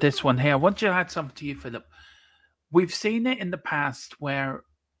 Mira, with this one here. I want to add something to you, Philip. We've seen it in the past where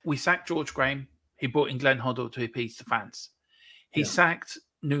we sacked George Graham. He brought in Glenn Hoddle to appease the fans. He sacked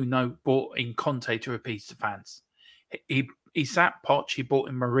Nuno, brought in Conte to appease the fans. He sacked Poch. He brought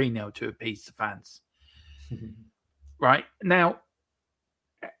in Mourinho to appease the fans. Right now,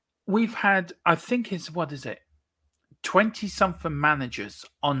 we've had, I think 20-something managers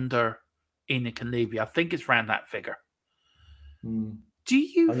under ENIC and Levy. I think it's around that figure. Do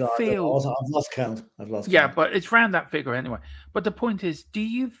you feel... I've lost count. But it's around that figure anyway. But the point is, do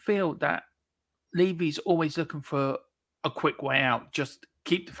you feel that Levy's always looking for a quick way out, just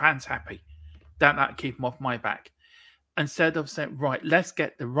keep the fans happy, that keep them off my back, instead of saying, right, let's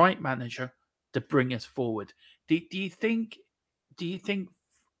get the right manager to bring us forward? Do you think,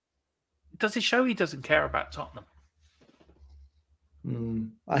 does it show he doesn't care about Tottenham?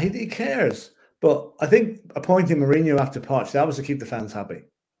 He cares, but I think appointing Mourinho after Poch, that was to keep the fans happy.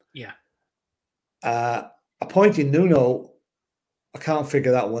 Yeah. Appointing Nuno, I can't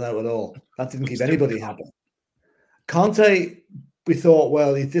figure that one out at all. That didn't keep anybody happy. Conte, we thought,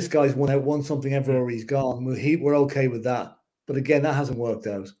 well, this guy's won something everywhere he's gone. We're okay with that. But again, that hasn't worked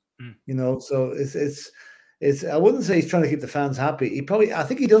out. So it's. I wouldn't say he's trying to keep the fans happy. I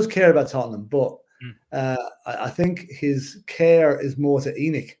think he does care about Tottenham, but I think his care is more to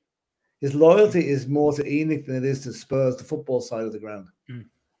ENIC. His loyalty is more to ENIC than it is to Spurs, the football side of the ground. And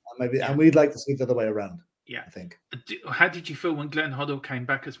we'd like to see it the other way around. Yeah, I think. How did you feel when Glenn Hoddle came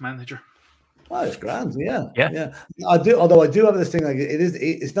back as manager? Oh, it's grand. Yeah. I do. Although I do have this thing, like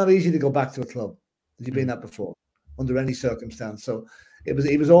it's not easy to go back to a club that you've been at before under any circumstance. So he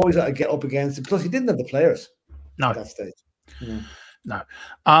was always at a get up against it. Plus, he didn't have the players at that stage. No.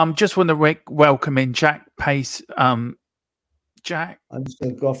 Just want to welcome in Jack Pace. Jack. I'm just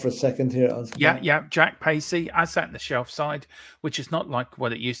going to go off for a second here. Jack Pacey. I sat in the shelf side, which is not like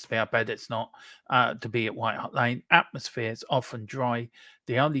what it used to be. I bet it's not to be at White Hart Lane. Atmospheres often dry.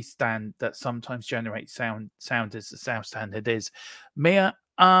 The only stand that sometimes generates sound is the south stand. It is. Mia,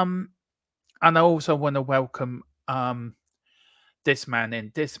 and I also want to welcome this man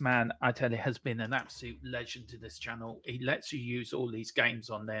in. This man, I tell you, has been an absolute legend to this channel. He lets you use all these games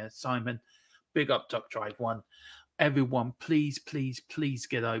on there. Simon, big up Duck Drive 1. Everyone, please, please, please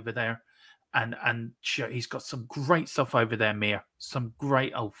get over there and show. He's got some great stuff over there, Mia. Some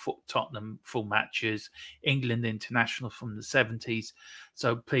great old Tottenham full matches, England international from the 70s.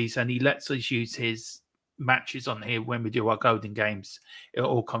 So please, and he lets us use his matches on here when we do our golden games. It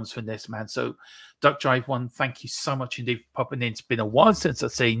all comes from this man. So Duck Drive 1, thank you so much indeed for popping in. It's been a while since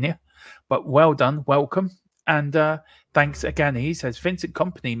I've seen you, but well done, welcome. And thanks again. He says Vincent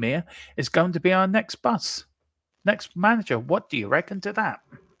Kompany, Mia, is going to be our next manager. What do you reckon to that?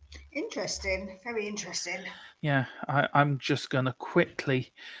 Interesting, very interesting. Yeah, I'm just going to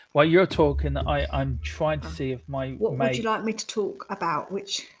quickly, while you're talking, I'm trying to see if my What would you like me to talk about?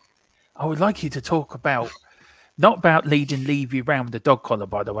 I would like you to talk about, not about leading Levy around with the dog collar,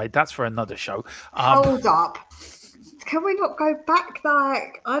 by the way. That's for another show. Hold up. Can we not go back?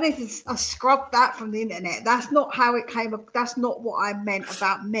 Like, I need to scrub that from the internet. That's not how it came up. That's not what I meant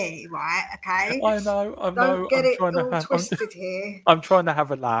about me, right? Okay. I know. Don't get it all twisted here. I'm trying to have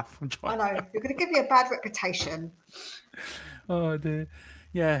a laugh. I know. You're going to give me a bad reputation. Oh, dear.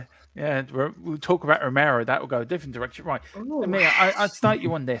 Yeah. Yeah. We'll talk about Romero. That will go a different direction. Right. Amir, I'll start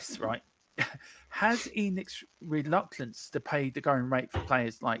you on this, right? Has Enix's reluctance to pay the going rate for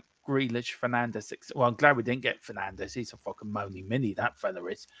players like Grealish, Fernandes? Well, I'm glad we didn't get Fernandes. He's a fucking moany mini, that fella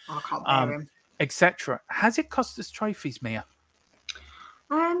is. I can't bear him. Etc. Has it cost us trophies, Mia?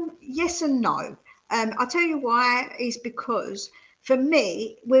 Yes and no. I'll tell you why. Is because for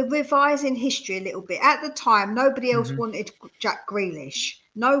me, we're revising history a little bit. At the time, nobody else wanted Jack Grealish.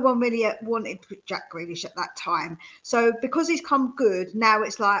 No one really wanted Jack Grealish at that time. So because he's come good, now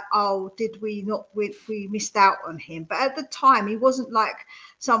it's like, oh, did we not? We missed out on him. But at the time, he wasn't like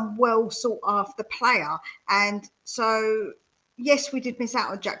some well sought after player. And so, yes, we did miss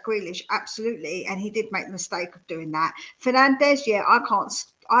out on Jack Grealish, absolutely. And he did make the mistake of doing that. Fernandes, yeah, I can't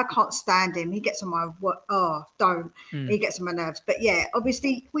stand him. He gets on my he gets on my nerves. But yeah,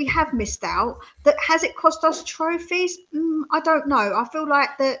 obviously we have missed out. That has it cost us trophies? I don't know. I feel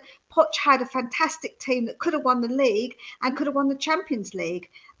like that Poch had a fantastic team that could have won the league and could have won the Champions League.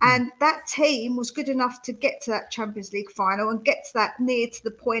 And that team was good enough to get to that Champions League final and get to that near to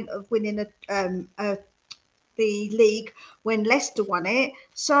the point of winning the league when Leicester won it.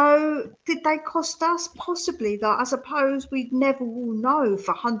 So did they cost us? Possibly. That I suppose we never will know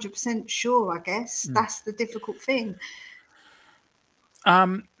for 100% sure, I guess. That's the difficult thing.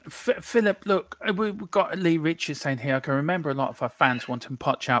 Philip, look, we've got Lee Richards saying here, I can remember a lot of our fans wanting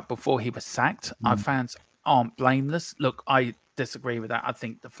Poch out before he was sacked. Our fans aren't blameless. Look, I disagree with that. I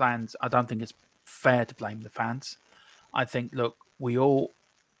think the fans, I don't think it's fair to blame the fans. I think, look, we all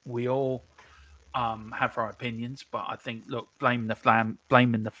have our opinions, but I think, look, blaming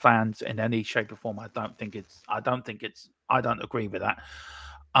the fans in any shape or form, I don't agree with that.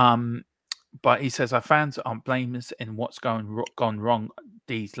 But he says our fans aren't blameless in what's gone wrong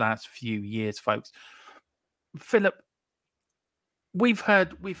these last few years, folks. Philip, we've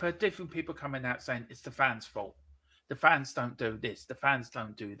heard different people coming out saying it's the fans' fault. The fans don't do this. The fans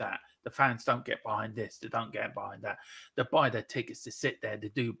don't do that. The fans don't get behind this. They don't get behind that. They buy their tickets to sit there. They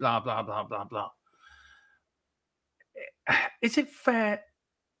do blah blah blah blah blah. Is it fair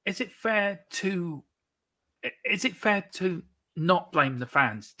to not blame the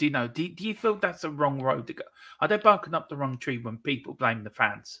fans? Do you feel that's a wrong road to go? Are they barking up the wrong tree when people blame the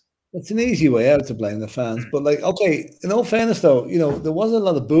fans? It's an easy way out to blame the fans. But, like, okay, in all fairness, though, there was a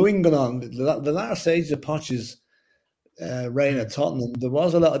lot of booing going on. The latter stage of Poch's reign at Tottenham, there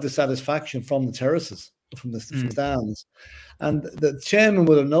was a lot of dissatisfaction from the terraces, from the stands. And the chairman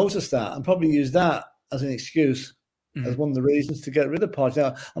would have noticed that and probably used that as an excuse, as one of the reasons to get rid of Poch.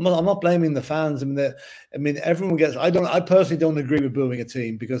 Now, I'm not blaming the fans. I mean, everyone gets. I personally don't agree with booing a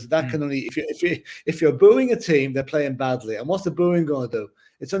team, because that can only, if you're booing a team, they're playing badly. And what's the booing going to do?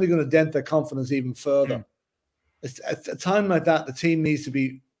 It's only going to dent their confidence even further. It's, at a time like that, the team needs to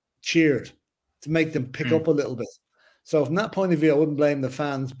be cheered to make them pick up a little bit. So from that point of view, I wouldn't blame the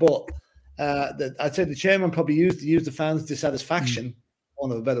fans, but I'd say the chairman probably used the fans' dissatisfaction,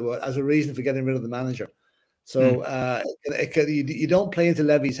 one of a better word, as a reason for getting rid of the manager. So you don't play into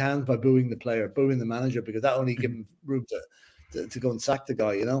Levy's hands by booing the manager, because that only gives him room to go and sack the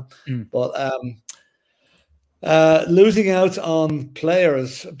guy, But losing out on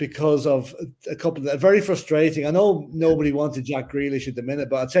players because of a couple of very frustrating. I know nobody wanted Jack Grealish at the minute,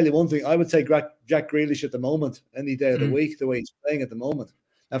 but I'll tell you one thing: I would take Jack Grealish at the moment, any day of the week, the way he's playing at the moment.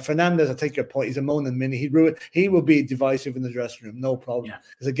 Now, Fernandes, I take your point. He's a moaning mini. He will be divisive in the dressing room, no problem.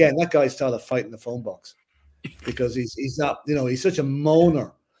 Because again, that guy started fighting the phone box. because he's not, he's such a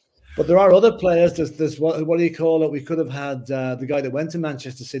moaner. But there are other players. There's what do you call it? We could have had the guy that went to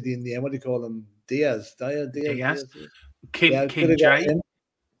Manchester City in the end. What do you call him? Diaz. Kim J,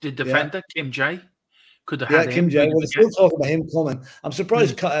 the defender, Kim J. Could have had him. Kim J. Well, they're still talking about him coming. I'm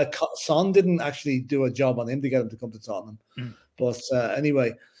surprised Son didn't actually do a job on him to get him to come to Tottenham. But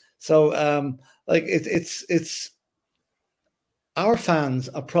anyway, so it's our fans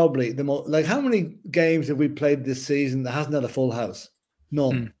are probably the most. Like, how many games have we played this season that hasn't had a full house?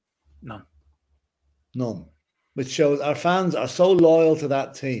 None. None. Which shows our fans are so loyal to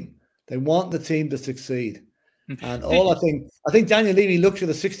that team. They want the team to succeed. And I think Daniel Levy looks at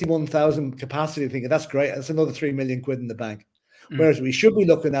the 61,000 capacity thinking, that's great. That's another 3 million quid in the bank. Whereas we should be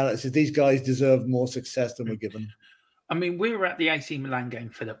looking at it as these guys deserve more success than we're given. I mean, we were at the AC Milan game,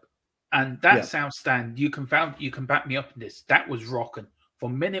 Philip, and that South stand, you can back me up in this. That was rocking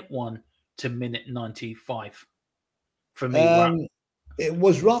from minute 1 to minute 95 for me. It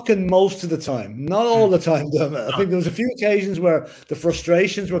was rocking most of the time, not all the time. I think there was a few occasions where the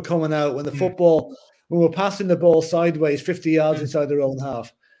frustrations were coming out when the football, when we're passing the ball sideways 50 yards inside their own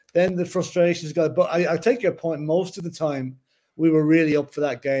half. Then the frustrations got. But I take your point. Most of the time, we were really up for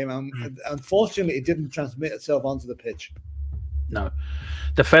that game, and unfortunately, it didn't transmit itself onto the pitch. No,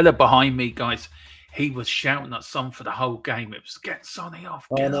 the fella behind me, guys, he was shouting at Son for the whole game. It was get Sonny off.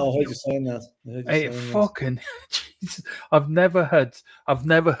 I know. I heard you saying that. Jesus, I've never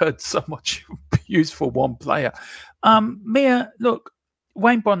heard so much abuse for one player. Mia, look,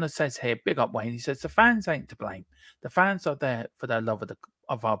 Wayne Bonner says here, big up Wayne. He says the fans ain't to blame. The fans are there for their love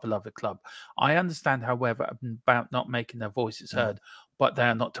of our beloved club. I understand, however, about not making their voices heard, but they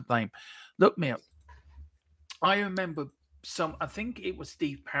are not to blame. Look, Mia, I remember I think it was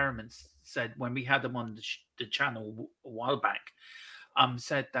Steve Perriman said when we had him on the channel a while back,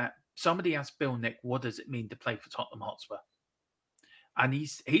 said that somebody asked Bill Nick, what does it mean to play for Tottenham Hotspur? And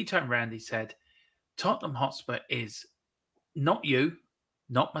he turned around, he said, Tottenham Hotspur is not you,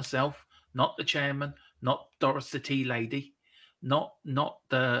 not myself, not the chairman, not Doris the tea lady, not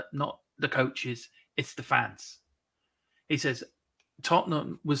the coaches, it's the fans. He says,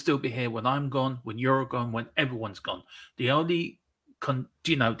 Tottenham will still be here when I'm gone, when you're gone, when everyone's gone. The only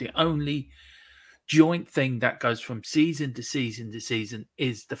joint thing that goes from season to season to season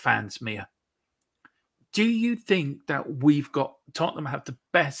is the fans, Mia. Do you think that Tottenham have the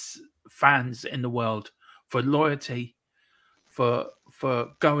best fans in the world for loyalty, for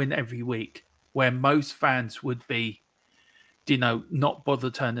going every week, where most fans would be, not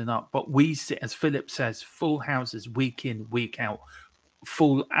bother turning up? But we sit, as Philip says, full houses week in, week out.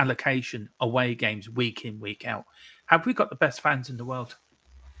 Full allocation away games week in, week out. Have we got the best fans in the world?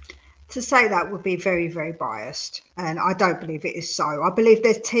 To say that would be very, very biased, and I don't believe it is so. I believe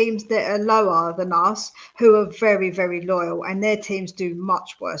there's teams that are lower than us who are very, very loyal, and their teams do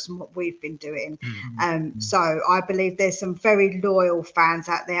much worse than what we've been doing. So I believe there's some very loyal fans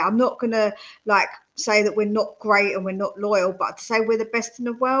out there. I'm not going to say that we're not great and we're not loyal, but to say we're the best in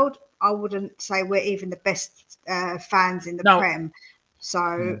the world, I wouldn't say we're even the best fans in the Prem.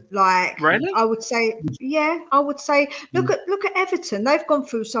 So, really? I would say, look at Everton. They've gone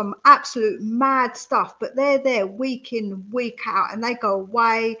through some absolute mad stuff, but they're there week in, week out, and they go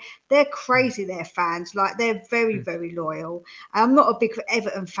away. They're crazy, their fans. They're very, very loyal. I'm not a big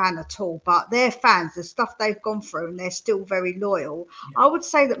Everton fan at all, but their fans, the stuff they've gone through, and they're still very loyal. I would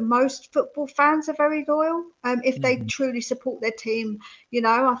say that most football fans are very loyal. If they truly support their team,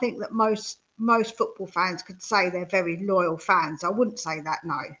 I think that most football fans could say they're very loyal fans. I wouldn't say that,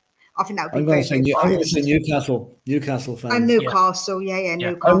 no. I think that would be I'm going to say Newcastle fans. And Newcastle,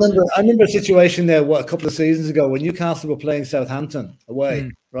 Newcastle. I remember a situation there a couple of seasons ago when Newcastle were playing Southampton away,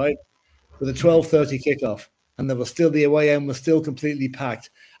 right, with a 12:30 kickoff, and the away end was still completely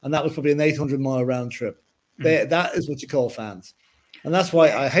packed, and that was probably an 800-mile round trip. That is what you call fans, and that's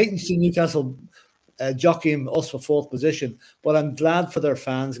why I hate to see Newcastle jockeying us for fourth position, but I'm glad for their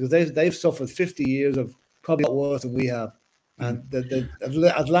fans because they've suffered 50 years of probably a lot worse than we have, and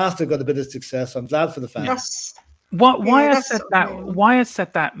at last they've got a bit of success. So I'm glad for the fans. Why I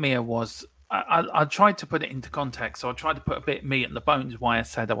said that, Mia, was I tried to put it into context, so I tried to put a bit of meat in the bones. Why I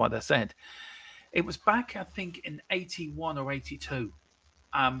said what I said. It was back, I think, in 81 or 82,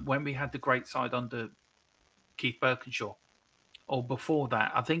 when we had the great side under Keith Birkinshaw, or before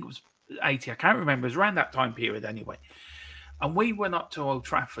that. I think it was 80. I can't remember. It was around that time period anyway. And we went up to Old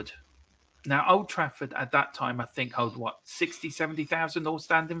Trafford. Now, Old Trafford at that time, I think, held 60, 70,000 all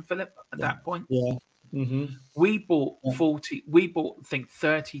standing, Philip, at that point? Yeah. Mm-hmm. We bought I think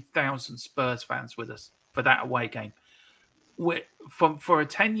 30,000 Spurs fans with us for that away game. for a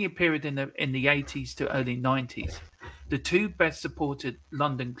 10-year period in the 80s to early 90s, the two best supported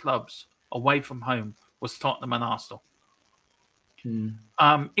London clubs away from home was Tottenham and Arsenal.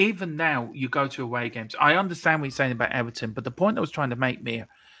 Even now, you go to away games. I understand what you're saying about Everton, but the point I was trying to make, Mia,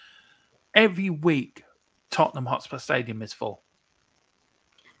 every week, Tottenham Hotspur Stadium is full.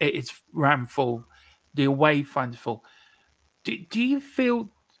 It is ram full. The away fans full. Do you feel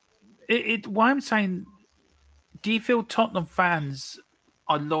it? Why I'm saying, do you feel Tottenham fans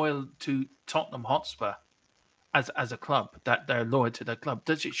are loyal to Tottenham Hotspur as a club? That they're loyal to their club?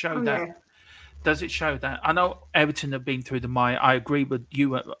 Does it show that? Yeah. Does it show that? I know Everton have been through the mire. I agree with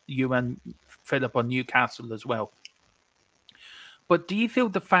you and Philip on Newcastle as well. But do you feel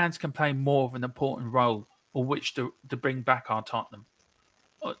the fans can play more of an important role, or which to bring back our Tottenham?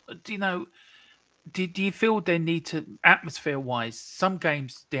 Or, do you know? Do you feel they need to, atmosphere-wise, some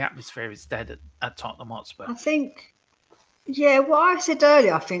games the atmosphere is dead at Tottenham Hotspur? I think, yeah, what I said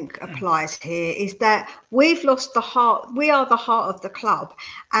earlier, I think applies here is that we've lost the heart. We are the heart of the club,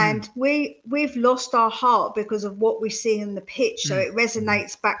 and we've lost our heart because of what we see in the pitch. So it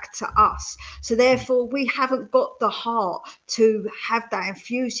resonates back to us. So therefore, we haven't got the heart to have that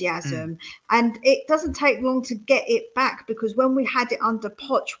enthusiasm, and it doesn't take long to get it back, because when we had it under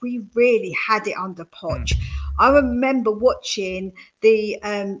Poch, we really had it under Poch. I remember watching the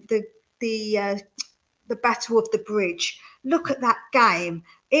Battle of the Bridge. Look at that game.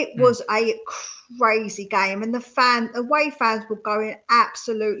 It was a crazy game, and the away fans were going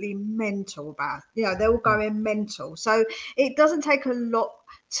absolutely mental about it. They were going mental. So it doesn't take a lot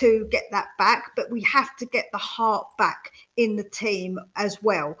to get that back, but we have to get the heart back in the team as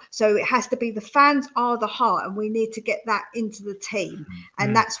well. So it has to be, the fans are the heart, and we need to get that into the team.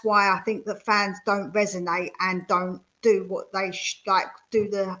 And that's why I think that fans don't resonate and don't do what they do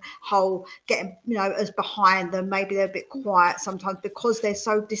the whole getting as behind them. Maybe they're a bit quiet sometimes because they're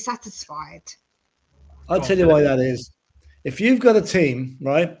so dissatisfied. I'll tell you why that is. If you've got a team,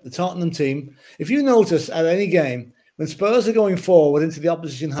 right, the Tottenham team, if you notice at any game, when Spurs are going forward into the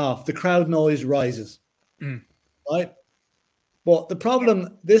opposition half, the crowd noise rises, right? But the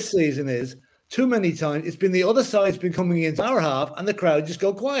problem this season is, too many times it's been the other side's been coming into our half and the crowd just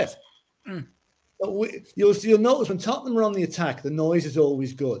go quiet. You'll notice when Tottenham are on the attack, the noise is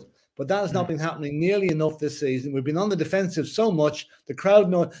always good. But that has not been happening nearly enough this season. We've been on the defensive so much. The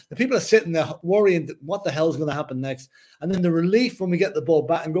crowd the people are sitting there worrying what the hell is going to happen next. And then the relief when we get the ball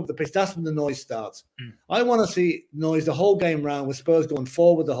back and go up the pitch, that's when the noise starts. I want to see noise the whole game round, with Spurs going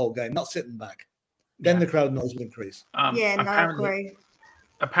forward the whole game, not sitting back. Then the crowd noise will increase. I agree.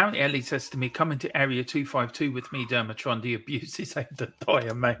 Apparently, Ellie says to me, "Come into Area 252 with me, Dermatron. The abuse is aimed at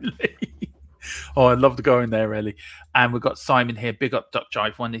Dyer mainly." Oh, I'd love to go in there, Ellie. And we've got Simon here, big up Duck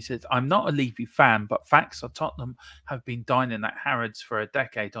Jive one. He says, "I'm not a Levy fan, but facts are Tottenham have been dining at Harrods for a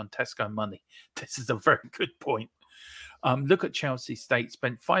decade on Tesco money." This is a very good point. Look at Chelsea State,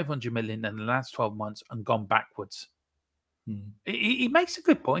 spent 500 million in the last 12 months and gone backwards. He makes a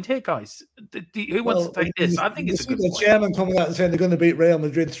good point here, guys. Who wants to take this? I think it's a good point. The chairman coming out and saying they're going to beat Real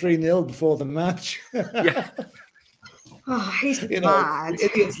Madrid 3-0 before the match. Yeah. Oh, he's mad.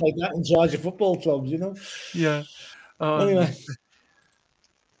 Idiots like that in charge of football clubs, Yeah. Anyway.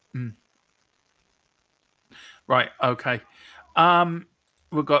 Right. Okay.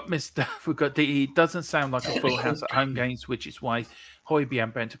 We've got it doesn't sound like a full house at home games, which is why Højbjerg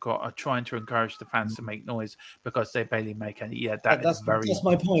and Bentancur are trying to encourage the fans to make noise because they barely make any. Yeah, that's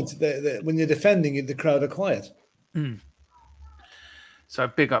my point. When you're defending, the crowd are quiet. So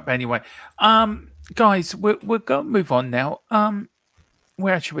big up anyway. Guys, we're going to move on now.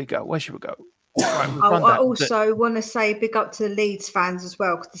 Where should we go? Right, I also want to say big up to the Leeds fans as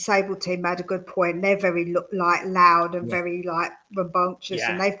well, because the Sable team made a good point. They're very loud and very rambunctious,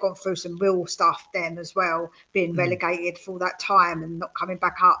 and they've gone through some real stuff then as well, being relegated for that time and not coming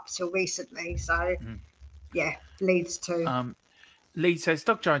back up till recently. So Leeds too. Leeds says,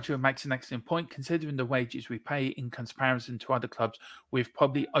 Doc Jones makes an excellent point. Considering the wages we pay in comparison to other clubs, we've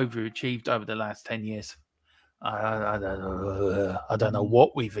probably overachieved over the last 10 years. I don't know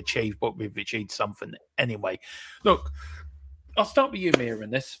what we've achieved, but we've achieved something anyway. Look, I'll start with you, Mia, in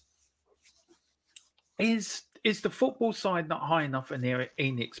this. Is the football side not high enough in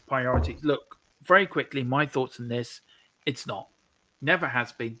Enix's priorities? Look, very quickly, my thoughts on this, it's not. Never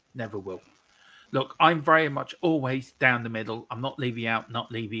has been, never will. Look, I'm very much always down the middle. I'm not Levy out, not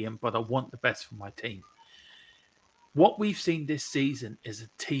Levy in, but I want the best for my team. What we've seen this season is a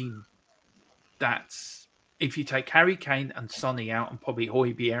team that's, if you take Harry Kane and Sonny out and probably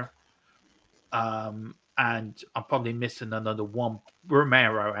Højbjerg, and I'm probably missing another one,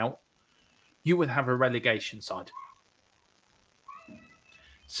 Romero out, you would have a relegation side.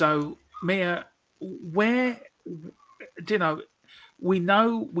 So, Mia, where, we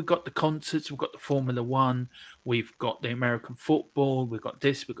know we've got the concerts, we've got the Formula One, we've got the American football, we've got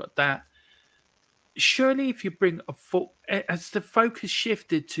this, we've got that. Surely, if you bring has the focus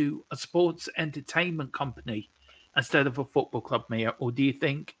shifted to a sports entertainment company instead of a football club, Mia, or do you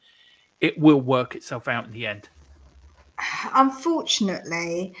think it will work itself out in the end?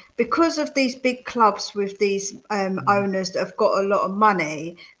 Unfortunately, because of these big clubs with these owners that have got a lot of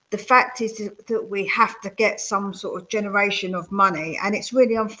money, the fact is that we have to get some sort of generation of money, and it's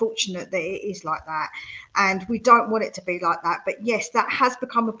really unfortunate that it is like that. And we don't want it to be like that. But yes, that has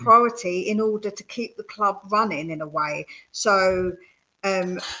become a priority in order to keep the club running in a way. So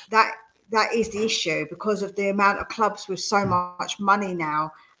that is the issue because of the amount of clubs with so much money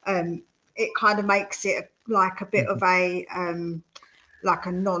now. It kind of makes it like a bit of a like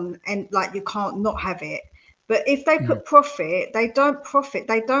a non and like you can't not have it. But if they put profit, they don't profit.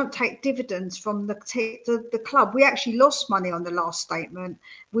 They don't take dividends from the club. We actually lost money on the last statement.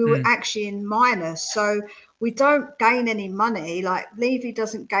 We were actually in minus. So we don't gain any money. Like Levy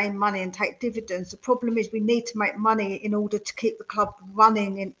doesn't gain money and take dividends. The problem is we need to make money in order to keep the club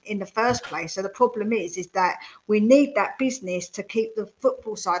running in the first place. So the problem is that we need that business to keep the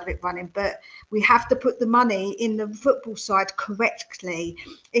football side of it running, but we have to put the money in the football side correctly.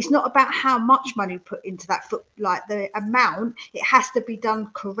 It's not about how much money we put into that like the amount, it has to be done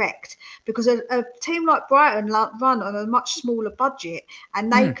correct because a team like Brighton run on a much smaller budget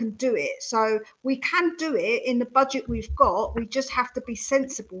and they can do it. So we can do it in the budget we've got. We just have to be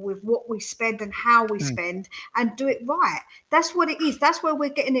sensible with what we spend and how we spend and do it right. That's what it is. That's where we're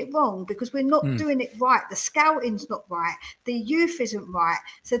getting it wrong because we're not doing it right. The scouting's not right. The youth isn't right.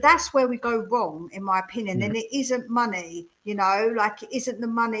 So that's where we go wrong, in my opinion. And it isn't money, like it isn't the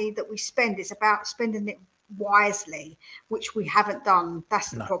money that we spend. It's about spending it wisely, which we haven't done.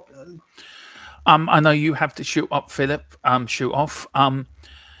 That's the problem. I know you have to shoot up, Philip. Shoot off.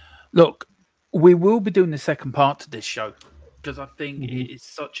 Look, we will be doing the second part to this show because I think it is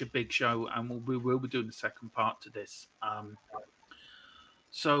such a big show, and we will be doing the second part to this.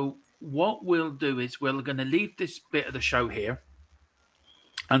 So what we'll do is we're going to leave this bit of the show here,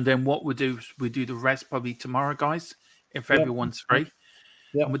 and then what we'll do is we do the rest probably tomorrow, guys, if everyone's free.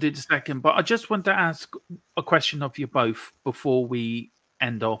 Yep. And we'll do the second. But I just want to ask a question of you both before we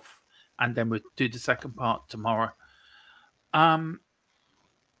end off, and then we'll do the second part tomorrow. I'll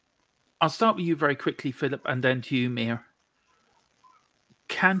start with you very quickly, Philip, and then to you, Mia.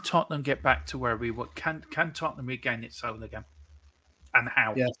 Can Tottenham get back to where we were? Can Tottenham regain its soul again? And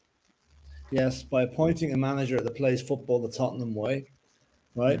how? Yes, by appointing a manager that plays football the Tottenham way,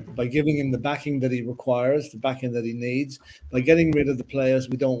 right? By giving him the backing that he requires, the backing that he needs, by getting rid of the players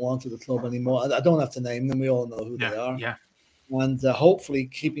we don't want at the club anymore. I don't have to name them. We all know who they are. Yeah. And hopefully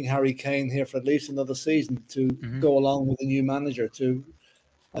keeping Harry Kane here for at least another season to go along with a new manager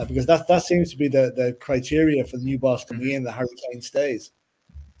because that seems to be the criteria for the new boss coming in, that Harry Kane stays.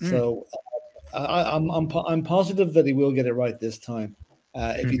 So I'm positive that he will get it right this time.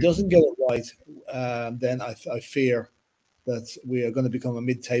 If he doesn't get it right, then I fear that we are going to become a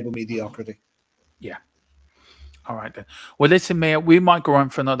mid-table mediocrity. Yeah. All right then. Well, listen, Mia, we might go on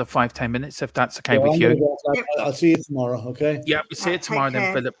for another 5-10 minutes if that's okay with you. I'll see you tomorrow. Okay. Yeah, we'll see you tomorrow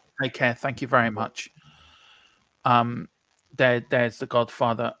then, Philip. Take care. Thank you very much. There's the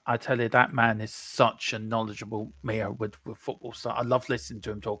Godfather. I tell you, that man is such a knowledgeable Mia with football stuff. I love listening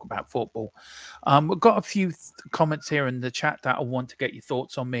to him talk about football. We've got a few comments here in the chat that I want to get your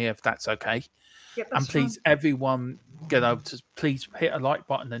thoughts on, Mia, if that's okay. Yep, and please, everyone, get over to please hit a like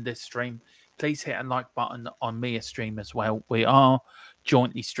button in this stream. Please hit a like button on Mia's stream as well. We are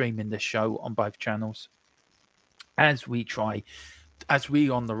jointly streaming this show on both channels as we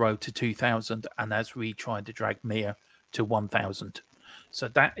on the road to 2,000 and as we try to drag Mia to 1,000. So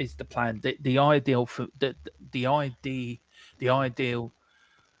that is the plan. The ideal for the ideal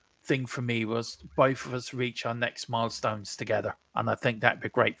thing for me was both of us reach our next milestones together, and I think that'd be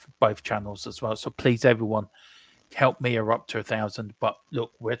great for both channels as well. So please, everyone, help Mia up to 1,000. But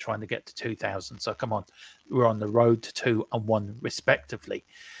look, we're trying to get to 2,000. So come on, we're on the road to 2 and 1 respectively.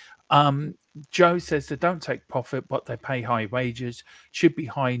 Joe says they don't take profit, but they pay high wages. Should be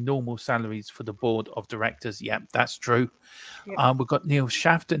high normal salaries for the board of directors. Yeah, that's true. Yep. We've got Neil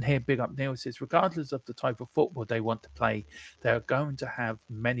Shafton here. Big up Neil. Says regardless of the type of football they want to play, they are going to have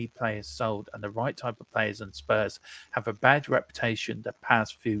many players sold, and the right type of players and Spurs have a bad reputation the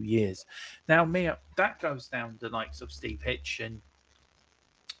past few years. Now, Mia, that goes down the likes of Steve Hitchen,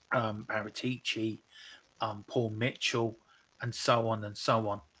 Paratici, Paul Mitchell, and so on and so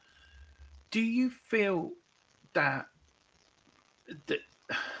on. Do you feel that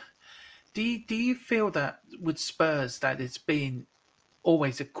Do you feel that with Spurs that it's been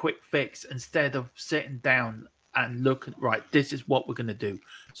always a quick fix instead of sitting down and looking, right, this is what we're going to do.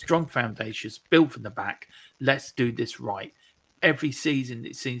 Strong foundations, build from the back. Let's do this right. Every season,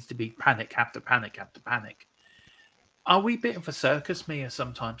 it seems to be panic after panic after panic. Are we a bit of a circus, Mia,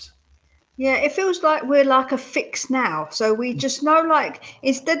 sometimes? Yeah, it feels like we're like a fix now. So we just know, like,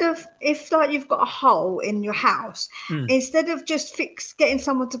 instead of if like you've got a hole in your house, instead of just getting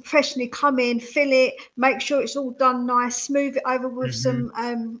someone to professionally come in, fill it, make sure it's all done nice, smooth it over with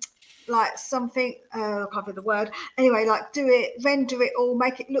some like something I can't remember the word. Anyway, like do it, render it all,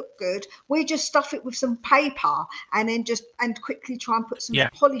 make it look good. We just stuff it with some paper and then and quickly try and put some Yeah.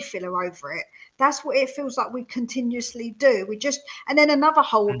 polyfiller over it. That's what it feels like we continuously do. And then another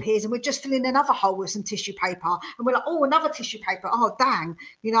hole appears and we're just filling another hole with some tissue paper. And we're like, oh, another tissue paper. Oh, dang.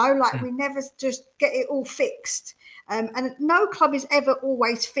 Like we never just get it all fixed. And no club is ever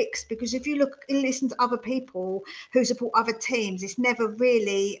always fixed, because if you look and listen to other people who support other teams, it's never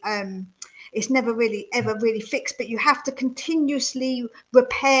really ever really fixed, but you have to continuously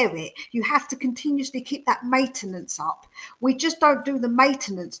repair it. You have to continuously keep that maintenance up. We just don't do the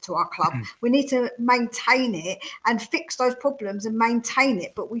maintenance to our club. We need to maintain it and fix those problems and maintain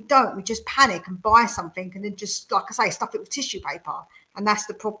it, but we don't. We just panic and buy something and then just, like I say, stuff it with tissue paper, and that's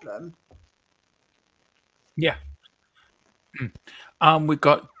the problem. Yeah. We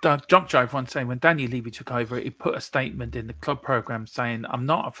got Junk Drive one saying when Daniel Levy took over, he put a statement in the club program saying, "I'm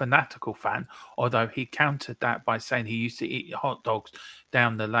not a fanatical fan," although he countered that by saying he used to eat hot dogs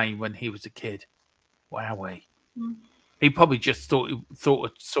down the lane when he was a kid. Wowee. He probably just thought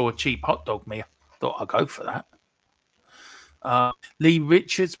saw a cheap hot dog meal. Thought I'll go for that. Lee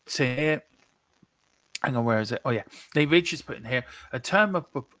Richards here. Hang on, where is it? Oh yeah, Lee Richards put in here in terms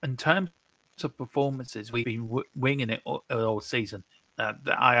of performances, we've been winging it all season.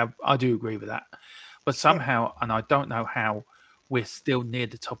 I do agree with that, but somehow, and I don't know how, we're still near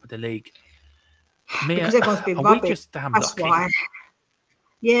the top of the league. Mia, because everyone's been are rubbish. we just damn That's lucky? why.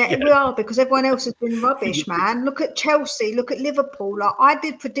 Yeah, we are, because everyone else has been rubbish, man. Look at Chelsea, look at Liverpool. Like, I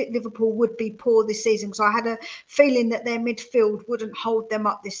did predict Liverpool would be poor this season because I had a feeling that their midfield wouldn't hold them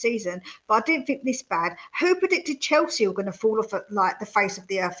up this season. But I didn't think this bad. Who predicted Chelsea were going to fall off at like the face of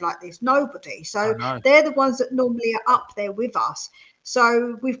the earth like this? Nobody. So they're the ones that normally are up there with us.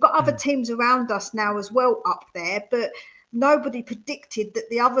 So we've got other teams around us now as well up there, but nobody predicted that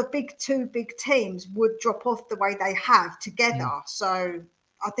the other two big teams would drop off the way they have together. So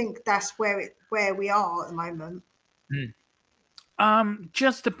I think that's where we are at the moment.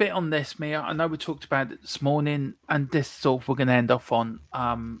 Just a bit on this, Mia. I know we talked about it this morning, and this sort of we're going to end off on.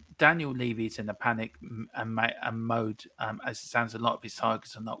 Daniel Levy's in a panic mode, as it sounds. A lot of his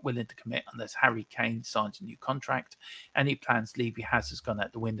targets are not willing to commit unless Harry Kane signs a new contract. Any plans Levy has gone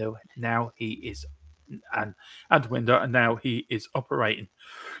out the window. Now he is out the window, and now he is operating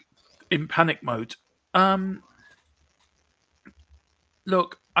in panic mode.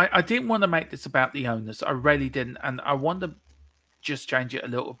 Look, I didn't want to make this about the owners. I really didn't, and I want to just change it a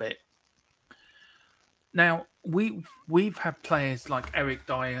little bit. Now we've had players like Eric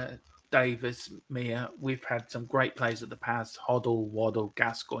Dyer, Davis, Mia. We've had some great players of the past: Hoddle, Waddle,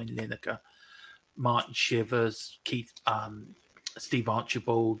 Gascoigne, Lineker, Martin Shivers, Keith, Steve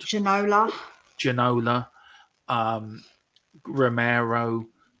Archibald, Ginola, Romero,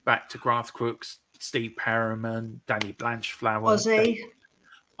 back to Graf Crooks, Steve Perriman, Danny Blanchflower, Ozzy.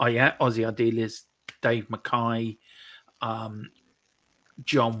 Ozzy Ardiles, Dave Mackay,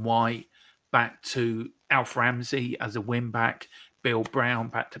 John White, back to Alf Ramsey as a wing-back, Bill Brown,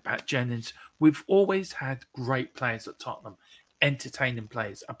 back to Pat Jennings. We've always had great players at Tottenham, entertaining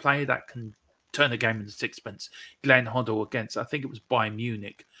players, a player that can turn a game into sixpence. Glenn Hoddle against, I think it was Bayern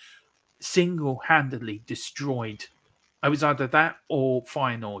Munich, single-handedly destroyed. It was either that or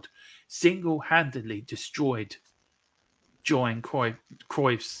Feyenoord. Single-handedly destroyed Johan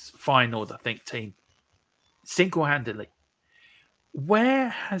Cruyff's Feyenoord, I think, team. Single-handedly. Where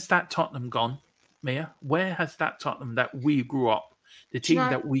has that Tottenham gone, Mia? Where has that Tottenham that we grew up, the team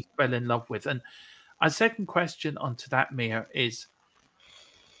that we fell in love with? And a second question onto that, Mia, is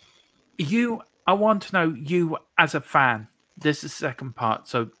I want to know, you as a fan, this is the second part.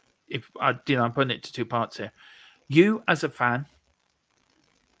 So if I'm putting it to two parts here. You as a fan,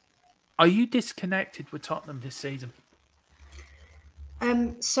 are you disconnected with Tottenham this season?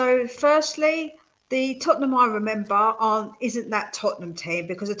 So firstly, The Tottenham I remember isn't that Tottenham team,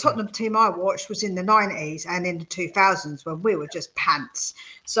 because the Tottenham team I watched was in the 90s and in the 2000s when we were just pants.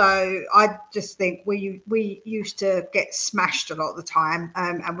 So I just think we used to get smashed a lot of the time,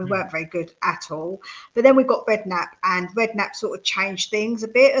 and we weren't very good at all. But then we got Redknapp, and Redknapp sort of changed things a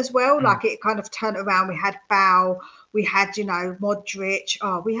bit as well. Like it kind of turned around. We had Bow, we had, Modric.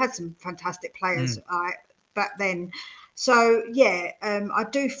 Oh, we had some fantastic players back then. So yeah, I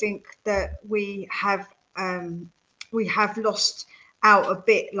do think that we have lost out a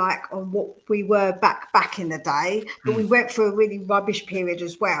bit, like on what we were back in the day, but we went through a really rubbish period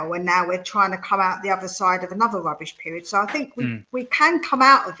as well, and now we're trying to come out the other side of another rubbish period. So I think we can come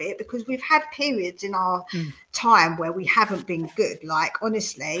out of it, because we've had periods in our time where we haven't been good. Like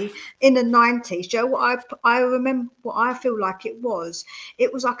honestly, in the 90s, Joe, what I remember, what I feel like it was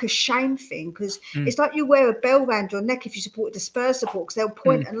like a shame thing, because it's like you wear a bell around your neck if you supported the Spurs support, because they'll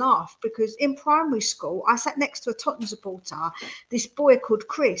point and laugh. Because in primary school, I sat next to a Tottenham supporter, this boy called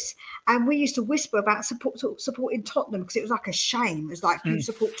Chris, and we used to whisper about supporting Tottenham, because it was like a shame. It was like, you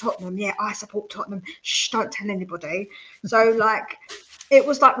support Tottenham, yeah, I support Tottenham, shh, don't tell anybody. So like it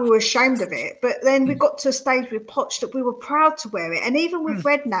was like we were ashamed of it. But then we got to a stage with Poch that we were proud to wear it, and even with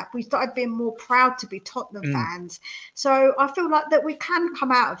Redknapp we started being more proud to be Tottenham fans. So I feel like that we can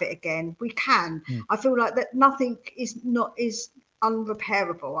come out of it again. We can. I feel like that nothing is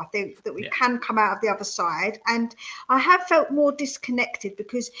unrepairable. I think that we can come out of the other side, and I have felt more disconnected,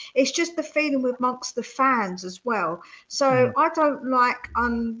 because it's just the feeling amongst the fans as well. So I don't like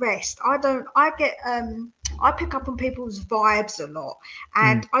unrest. I pick up on people's vibes a lot,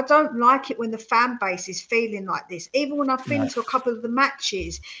 and I don't like it when the fan base is feeling like this. Even when I've been to a couple of the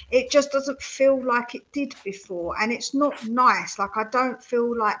matches, it just doesn't feel like it did before, and it's not nice. Like I don't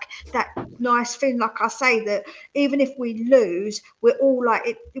feel like that nice feeling. Like I say, that even if we lose, we're all like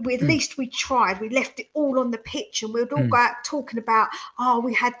it. At least we tried. We left it all on the pitch, and we'd all go out talking about, oh,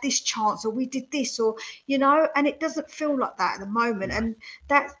 we had this chance, or we did this, or and it doesn't feel like that at the moment. And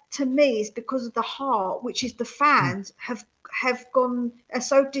that to me is because of the heart, which is the fans have gone are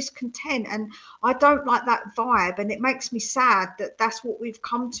so discontent, and I don't like that vibe, and it makes me sad that that's what we've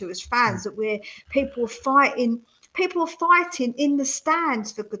come to as fans, that people are fighting in the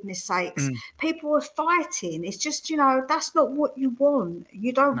stands, for goodness sakes. People are fighting. It's just, that's not what you want.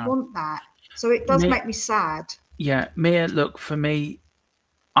 You don't want that. So it does make me sad. Yeah, Mia, look, for me,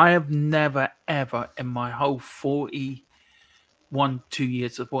 I have never, ever in my whole 2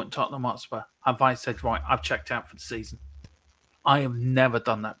 years supporting Tottenham Hotspur have I said, right, I've checked out for the season. I have never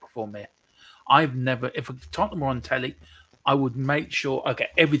done that before, Mia. I've never, if a Tottenham were on telly, I would make sure I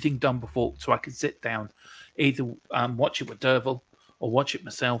get everything done before, so I can sit down, either watch it with Derville or watch it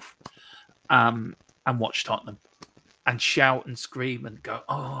myself, and watch Tottenham and shout and scream and go,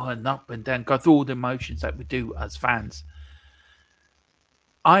 oh, and up and down, go through all the emotions that we do as fans.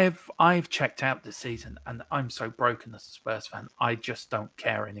 I've checked out this season, and I'm so broken as a Spurs fan. I just don't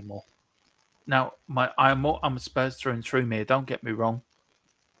care anymore. Now, I'm a Spurs through and through, Mia. Don't get me wrong.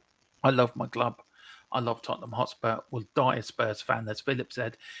 I love my club. I love Tottenham Hotspur. Will die a Spurs fan. As Philip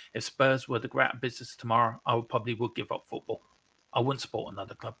said, if Spurs were to go out of business tomorrow, I would give up football. I wouldn't support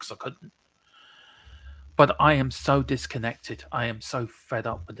another club because I couldn't. But I am so disconnected. I am so fed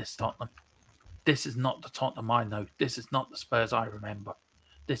up with this Tottenham. This is not the Tottenham I know. This is not the Spurs I remember.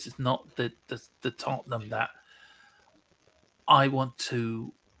 This is not the Tottenham that I want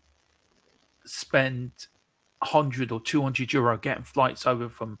to spend 100 or 200 euro getting flights over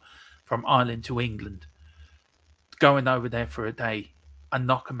from Ireland to England, going over there for a day and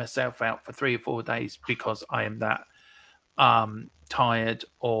knocking myself out for 3 or 4 days because I am that tired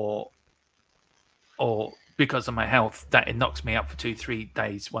or because of my health, that it knocks me out for 2-3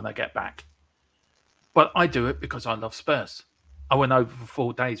 days when I get back. But I do it because I love Spurs. I went over for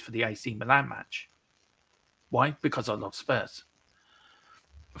 4 days for the AC Milan match. Why? Because I love Spurs.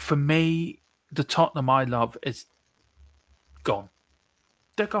 For me, the Tottenham I love is gone.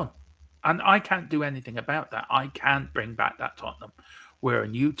 They're gone. And I can't do anything about that. I can't bring back that Tottenham. We're a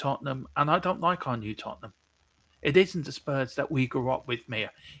new Tottenham, and I don't like our new Tottenham. It isn't the Spurs that we grew up with,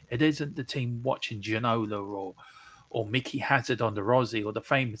 Mia. It isn't the team watching Ginola or Mickey Hazard on the Rossi or the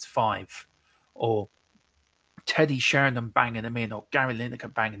famous five or Teddy Sheringham banging him in or Gary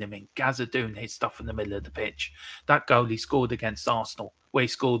Lineker banging him in. Gazza doing his stuff in the middle of the pitch. That goal he scored against Arsenal, where he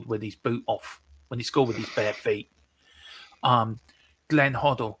scored with his boot off, when he scored with his bare feet. Glenn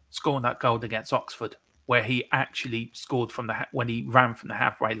Hoddle scoring that goal against Oxford, where he actually scored when he ran from the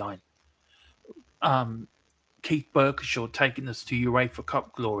halfway line. Keith Burkishaw taking us to UEFA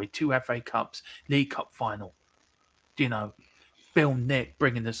Cup glory, 2 FA Cups, League Cup final. Bill Nick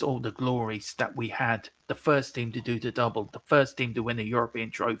bringing us all the glories that we had. The first team to do the double, the first team to win a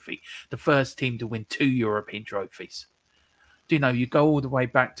European trophy, the first team to win 2 European trophies. Do you know, you go all the way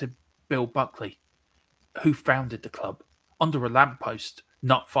back to Bill Buckley, who founded the club under a lamppost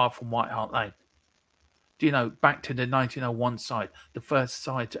not far from White Hart Lane. Do you know, back to the 1901 side, the first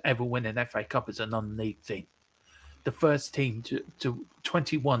side to ever win an FA Cup as a non-league team. The first team to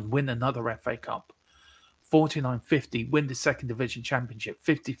 21 win another FA Cup. 49-50 win the second division championship.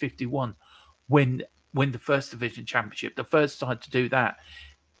 50-51 win the first division championship. The first side to do that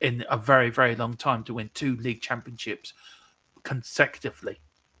in a very, very long time, to win 2 league championships consecutively.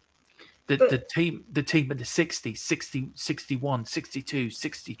 The team in the 60s, 60, 61, 62,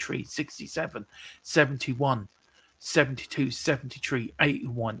 63, 67, 71, 72, 73,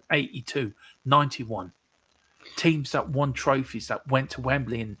 81, 82, 91. Teams that won trophies, that went to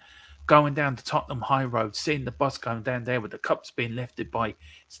Wembley and going down the Tottenham High Road, seeing the bus going down there with the cups being lifted by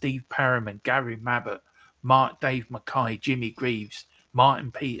Steve Perriman, Gary Mabbott, Dave Mackay, Jimmy Greaves,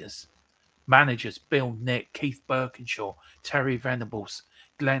 Martin Peters. Managers, Bill Nick, Keith Birkinshaw, Terry Venables,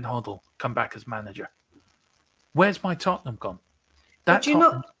 Glenn Hoddle come back as manager. Where's my Tottenham gone? But do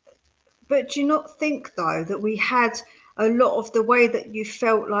you not think, though, that we had a lot of the way that you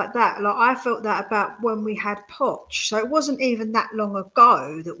felt like that? Like, I felt that about when we had Poch. So it wasn't even that long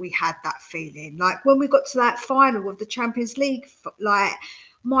ago that we had that feeling. Like, when we got to that final of the Champions League, like,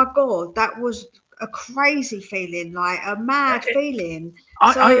 my God, that was a crazy feeling, like a mad feeling.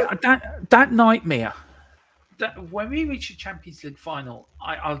 That nightmare. When we reached the Champions League final,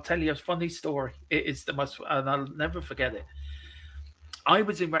 I'll tell you a funny story. It is the most, and I'll never forget it. I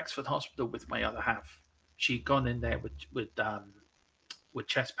was in Rexford Hospital with my other half. She'd gone in there with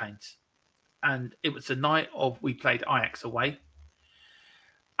chest pains, and it was the night of we played Ajax away.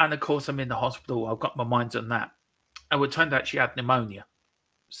 And of course, I'm in the hospital. I've got my mind on that. And it turned out she had pneumonia,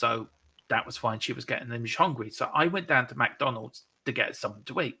 so that was fine. She was hungry, so I went down to McDonald's to get something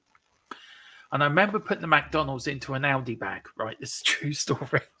to eat. And I remember putting the McDonald's into an Audi bag, right? This is a true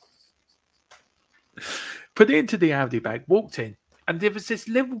story. Put it into the Audi bag, walked in, and there was this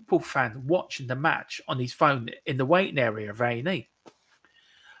Liverpool fan watching the match on his phone in the waiting area of A&E.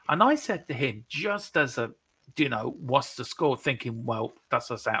 And I said to him, just as what's the score? Thinking, well,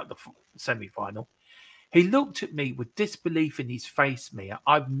 that's us out of the semi-final. He looked at me with disbelief in his face, Mia.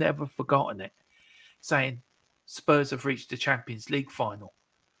 I've never forgotten it, saying, Spurs have reached the Champions League final.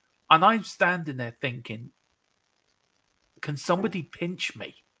 And I'm standing there thinking, can somebody pinch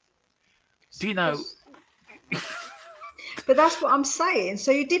me? Do you know? But that's what I'm saying.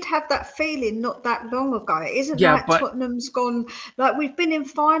 So you did have that feeling not that long ago. It isn't like Tottenham's gone. Like, we've been in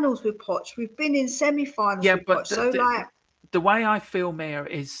finals with Poch. We've been in semi-finals with Poch. The way I feel, Mia,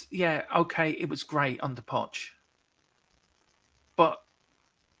 is, okay, it was great under Poch. But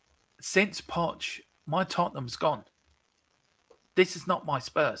since Poch, my Tottenham's gone. This is not my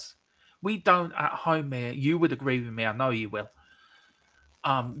Spurs. We don't at home here. You would agree with me. I know you will.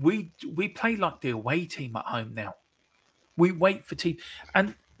 We play like the away team at home now. We wait for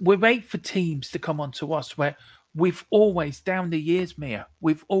teams to come onto us, where we've always, down the years, Mia,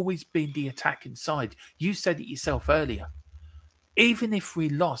 we've always been the attacking side. You said it yourself earlier. Even if we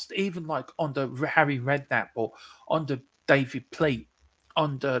lost, even like under Harry Redknapp or under David Pleat,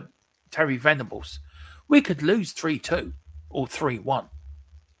 under Terry Venables, we could lose 3-2 or 3-1.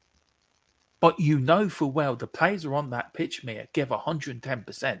 But you know full well the players are on that pitch, Mia, give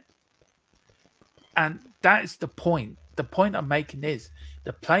 110%. And that is the point. The point I'm making is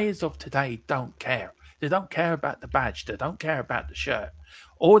the players of today don't care. They don't care about the badge. They don't care about the shirt.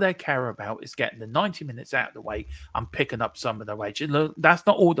 All they care about is getting the 90 minutes out of the way and picking up some of the wages. Look, that's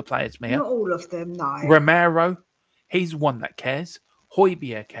not all the players, Mia. Not all of them, no. Romero, he's one that cares.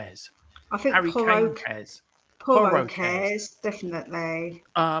 Højbjerg cares. I think Harry Kane cares. Porro cares, definitely.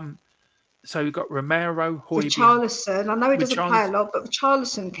 So we've got Romero, Højbjerg. Richarlison, I know he doesn't play a lot, but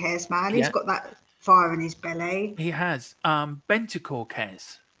Richarlison cares, man. He's got that fire in his belly. He has. Bentancur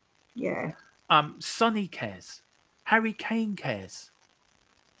cares. Yeah. Sonny cares. Harry Kane cares.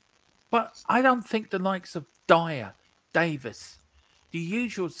 But I don't think the likes of Dyer, Davis, the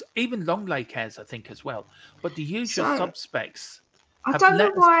usuals, even Longley cares, I think, as well. But the usual suspects. I don't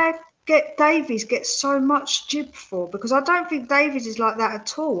know why Davies gets so much jib for, because I don't think Davies is like that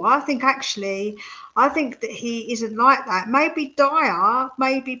at all. I think that he isn't like that. Maybe Dyer,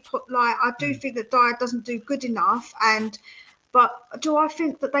 I do think that Dyer doesn't do good enough, but do I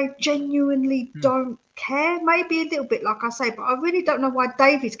think that they genuinely don't care, maybe a little bit, like I say, but I really don't know why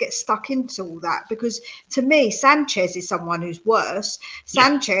Davies gets stuck into all that, because to me, Sanchez is someone who's worse.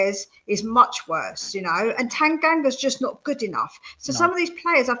 Sanchez is much worse, you know, and Tanganga's just not good enough. So some of these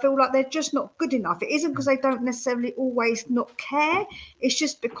players, I feel like they're just not good enough. It isn't because they don't necessarily always not care. It's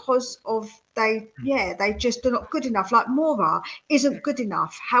just because of they just are not good enough. Like Mora isn't good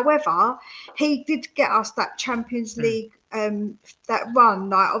enough. However, he did get us that Champions League that run.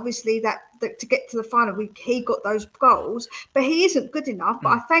 Like obviously that to get to the final, he got those goals, but he isn't good enough. But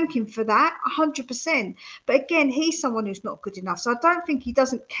I thank him for that 100%. But again, he's someone who's not good enough. So I don't think he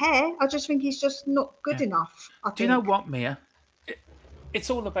doesn't care. I just think he's just not good enough. Do you know what, Mia? It's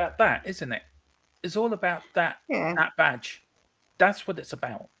all about that, isn't it? It's all about that badge. That's what it's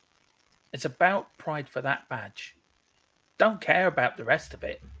about. It's about pride for that badge. Don't care about the rest of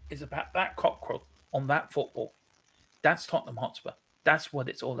it. It's about that cockerel on that football. That's Tottenham Hotspur. That's what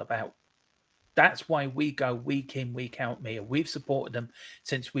it's all about. That's why we go week in, week out, Mia. We've supported them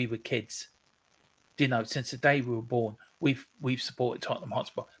since we were kids. You know, since the day we were born, we've supported Tottenham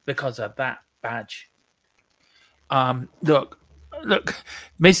Hotspur because of that badge. Look,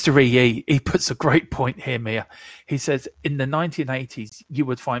 Mr. EE, he puts a great point here, Mia. He says, in the 1980s, you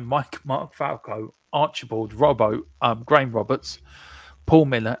would find Mark Falco, Archibald, Robbo, Graham Roberts, Paul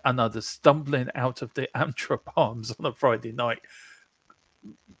Miller, and others stumbling out of the Antwerp Arms on a Friday night.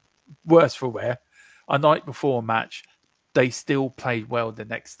 Worse for wear. A night before a match, they still played well the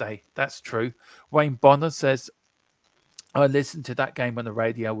next day. That's true. Wayne Bonner says, I listened to that game on the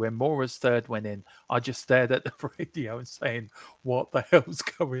radio when Mora's third went in. I just stared at the radio and saying, what the hell's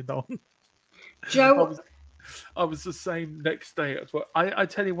going on? Joe, I was the same next day as well. I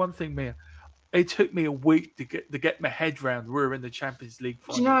tell you one thing, Mia. It took me a week to get my head round. We're in the Champions League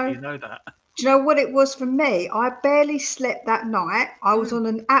final. Do you know that? Do you know what it was for me? I barely slept that night. I was on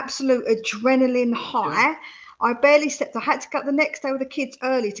an absolute adrenaline high. I barely slept. I had to get the next day with the kids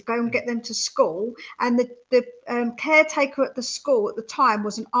early to go and get them to school. And the caretaker at the school at the time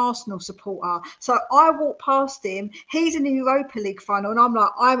was an Arsenal supporter. So I walked past him. He's in the Europa League final. And I'm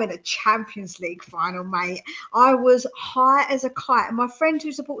like, I'm in a Champions League final, mate. I was high as a kite. And my friend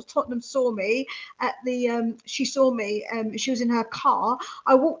who supports Tottenham saw me at the, she saw me, she was in her car.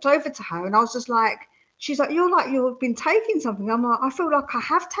 I walked over to her and I was just like, she's like, you've been taking something. I'm like, I feel like I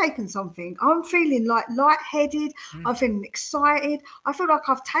have taken something. I'm feeling like lightheaded. I'm feeling excited. I feel like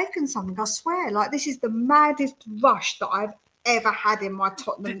I've taken something. I swear, like this is the maddest rush that I've ever had in my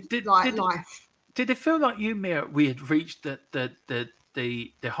Tottenham life. Did it feel like you, Mia, we had reached the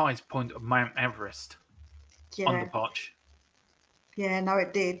highest point of Mount Everest on the pitch? Yeah, no,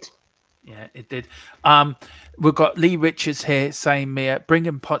 it did. Yeah, it did. We've got Lee Richards here saying, Mia,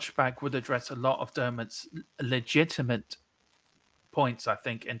 bringing Poch back would address a lot of Dermot's legitimate points, I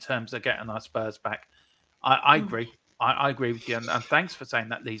think, in terms of getting our Spurs back. I agree. I agree with you. And thanks for saying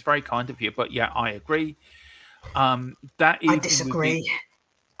that, Lee. It's very kind of you. But yeah, I agree. I disagree.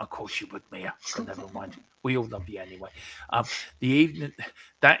 Of course you would, Mia. So never mind. We all love you anyway. The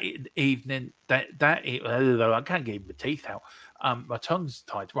evening, I can't get my teeth out. My tongue's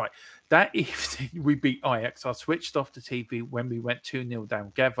tied. Right. That evening, we beat Ajax. I switched off the TV when we went 2-0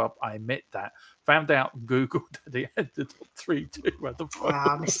 down. Gave up. I admit that. Found out and Googled that it ended up 3-2 at the final.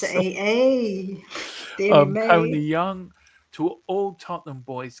 Wow, Mr. EE. Tony Young, to all Tottenham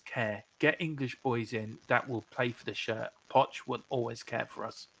boys care. Get English boys in that will play for the shirt. Poch will always care for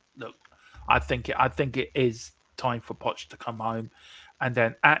us. Look, I think it is time for Poch to come home. And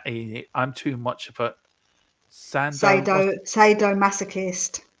then at EE, I'm too much of a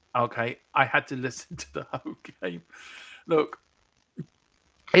sadomasochist. Okay, I had to listen to the whole game. Look,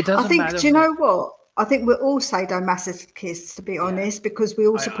 it doesn't matter. Do you know what? I think we're all sadomasochists, to be honest, because we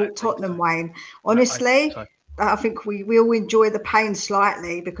all support Tottenham, Wayne. Honestly, I think we all enjoy the pain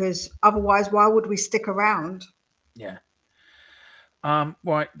slightly, because otherwise, why would we stick around? Yeah.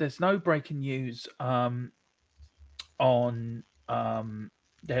 Right. There's no breaking news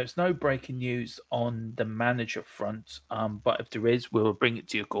There's no breaking news on the manager front, but if there is, we'll bring it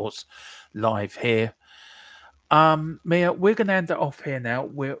to you, of course, live here. Mia, we're going to end it off here now.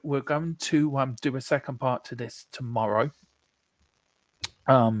 We're going to do a second part to this tomorrow.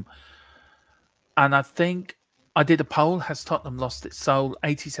 And I think I did a poll. Has Tottenham lost its soul?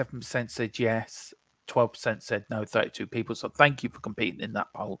 87% said yes. 12% said no, 32 people. So thank you for competing in that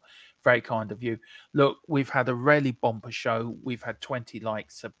poll. Very kind of you. Look, we've had a really bumper show. We've had 20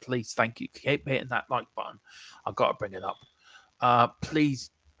 likes. So please, thank you. Keep hitting that like button. I've got to bring it up. Please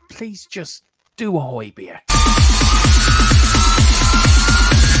just do a hoy beer.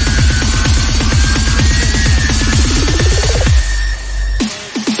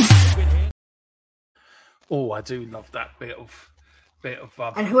 Oh, I do love that bit of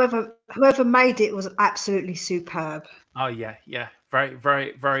And whoever made it was absolutely superb. oh yeah, very,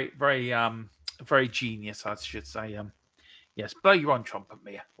 very, very, very very genius, I should say. Yes, blow your own trumpet,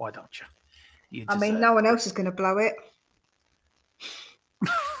 Mia. Why don't you? You I mean, deserve no one it. else is going to blow it.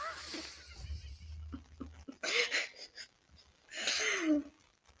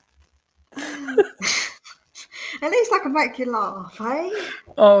 At least I can make you laugh, eh?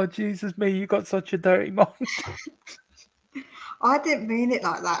 Oh Jesus me, you got such a dirty mind. I didn't mean it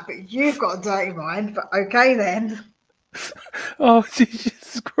like that, but you've got a dirty mind. But okay then. Oh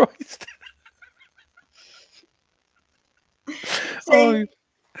Jesus Christ. See,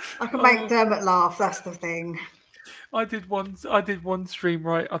 Oh, I can make Dermot laugh. That's the thing. I did one stream,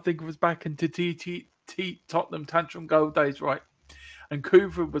 right. I think it was back into Tottenham Tantrum Gold days, right? And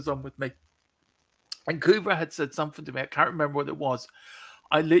Coover was on with me. And Coover had said something to me. I can't remember what it was.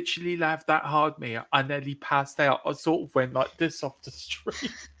 I literally laughed that hard, Mia. I nearly passed out. I sort of went like this off the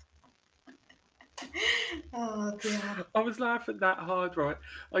stream. Oh dear. I was laughing that hard, right?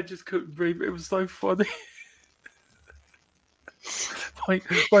 I just couldn't breathe. It was so funny.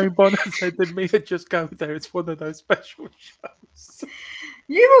 Wayne Bonner said to me, just go there. It's one of those special shows.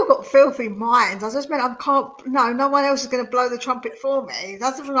 You've all got filthy minds. I just meant no one else is going to blow the trumpet for me.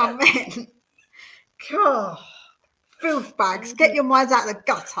 That's what I meant. God. Filth bags. Get your minds out of the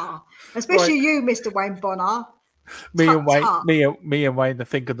gutter. Especially you, Mr. Wayne Bonner. Me and Wayne are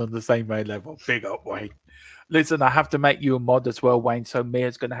thinking on the same level. Big up, Wayne. Listen, I have to make you a mod as well, Wayne. So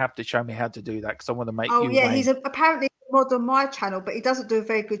Mia's going to have to show me how to do that because I want to make you. Oh yeah, Wayne. he's apparently a mod on my channel, but he doesn't do a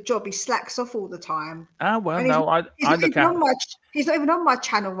very good job. He slacks off all the time. Ah, well, and no, he's not even on my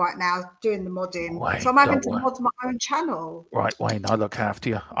channel right now doing the modding. Wayne, so I'm having to mod my own channel. Right, Wayne, I look after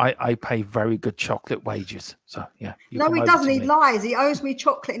you. I pay very good chocolate wages. So yeah. No, he doesn't. He lies. He owes me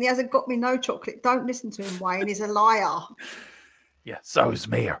chocolate and he hasn't got me no chocolate. Don't listen to him, Wayne. He's a liar. Yeah, so is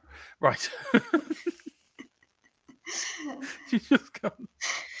Mia. Right. She just gone.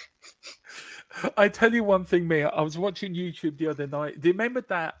 I tell you one thing, Mia. I was watching YouTube the other night. Do you remember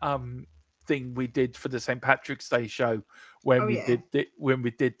that thing we did for the St. Patrick's Day show when we did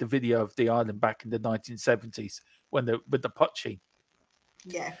the video of the island back in the 1970s with the Pucci?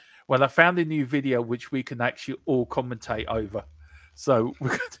 Yeah. Well, I found a new video which we can actually all commentate over. So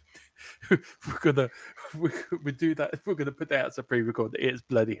we're gonna do that. We're gonna put that as a pre-record. It is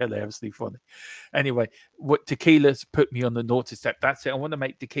bloody hilariously funny. Anyway, what Tequila's put me on the naughty step. That's it. I want to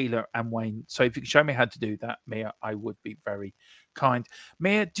make Tequila and Wayne. So if you can show me how to do that, Mia, I would be very kind.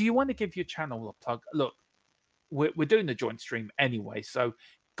 Mia, do you want to give your channel a plug? Look, we're doing the joint stream anyway, so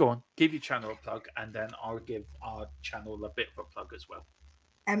go on, give your channel a plug, and then I'll give our channel a bit of a plug as well.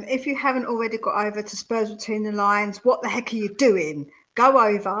 If you haven't already got over to Spurs Between the Lines, what the heck are you doing? Go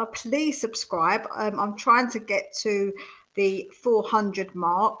over, please subscribe. I'm trying to get to the 400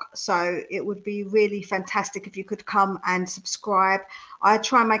 mark, so it would be really fantastic if you could come and subscribe. I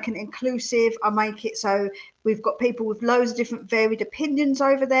try and make it inclusive. I make it so we've got people with loads of different varied opinions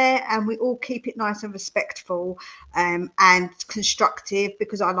over there, and we all keep it nice and respectful and constructive,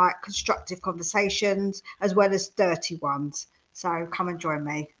 because I like constructive conversations as well as dirty ones. So come and join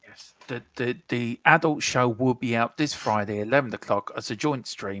me. Yes, the adult show will be out this Friday, 11 o'clock, as a joint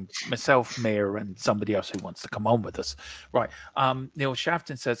stream. Myself, Mia, and somebody else who wants to come on with us. Right. Neil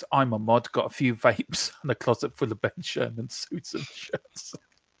Shafton says, I'm a mod, got a few vapes and a closet full of Ben Sherman suits and shirts.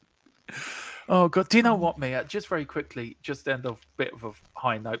 Oh, God. Do you know what, Mia? Just very quickly, just end off a bit of a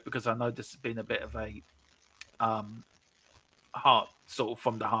high note, because I know this has been a bit of a sort of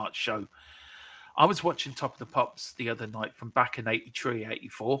from the heart show. I was watching Top of the Pops the other night from back in 83,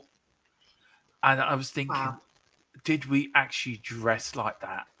 84. And I was thinking, did we actually dress like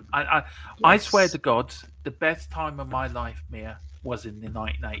that? I swear to God, the best time of my life, Mia, was in the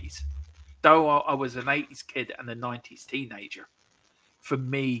 1980s. Though I was an 80s kid and a 90s teenager, for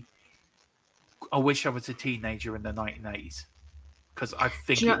me, I wish I was a teenager in the 1980s, because I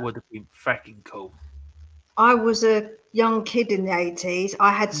think it would have been fucking cool. I was a young kid in the 80s.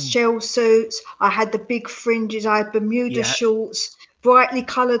 I had shell suits. I had the big fringes. I had Bermuda shorts, brightly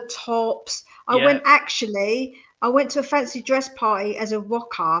coloured tops. I went to a fancy dress party as a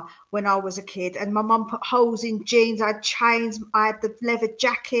rocker when I was a kid, and my mum put holes in jeans. I had chains. I had the leather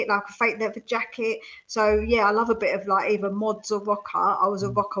jacket, like a fake leather jacket. So yeah, I love a bit of like either mods or rocker. I was a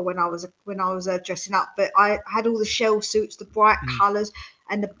rocker when I was dressing up, but I had all the shell suits, the bright colours,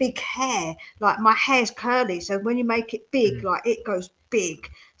 and the big hair. Like my hair's curly, so when you make it big, like it goes big.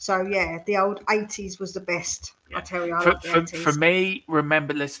 So yeah, the old 80s was the best. Yeah. I tell you, I love the 80s. For me,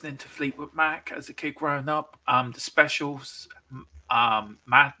 remember listening to Fleetwood Mac as a kid growing up, the Specials,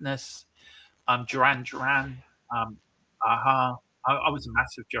 Madness, Duran Duran, Aha. I was a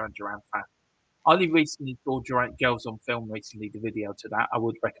massive Duran Duran fan. I only recently saw Duran Girls on Film recently, the video to that. I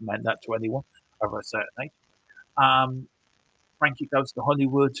would recommend that to anyone over a certain age. Frankie Goes to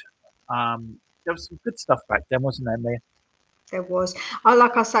Hollywood. There was some good stuff back then, wasn't there, Mia? There was.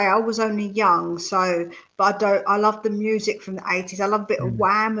 Like I say, I was only young, so but I don't. I love the music from the 80s. I love a bit of Mm.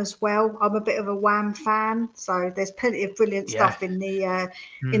 Wham as well. I'm a bit of a Wham fan, so there's plenty of brilliant Yeah. stuff in the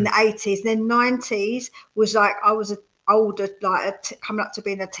Mm. 80s. Then 90s was like I was older, like coming up to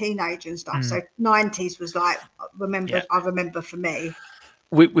being a teenager and stuff. So 90s was like I remember for me.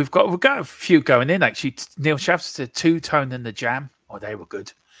 We've got a few going in actually. Neil Shafter said Two Tone and the Jam. Oh, they were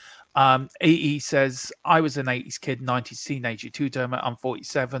good. EE says, I was an 80s kid, 90s teenager, too, Dermot. I'm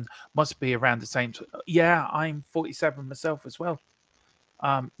 47. Must be around the same. Yeah, I'm 47 myself as well.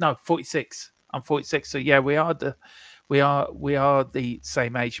 No, 46. I'm 46. So yeah, we are the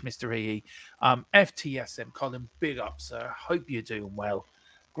same age, Mr. EE. FTSM, Colin, big up, sir. Hope you're doing well.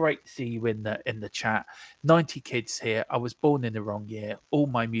 Great to see you in the chat. 90 kids here. I was born in the wrong year. All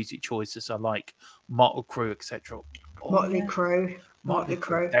my music choices are like Motley Crue, etc. Motley Crue.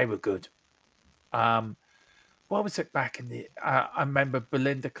 They were good. What was it back in the? I remember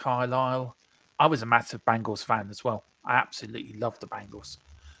Belinda Carlisle. I was a massive Bangles fan as well. I absolutely loved the Bangles.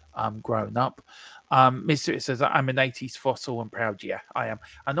 Growing up, Mr. It says I'm an 80s fossil and proud. Yeah, I am.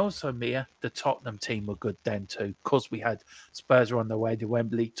 And also Mia, the Tottenham team were good then too. Because we had Spurs were on their way to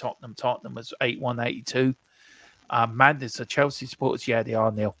Wembley. Tottenham was 81-82. Madness are Chelsea supporters. Yeah, they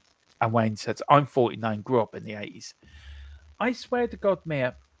are, Neil. And Wayne says I'm 49. Grew up in the 80s. I swear to God,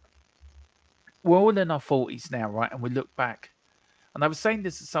 Mia, we're all in our 40s now, right? And we look back. And I was saying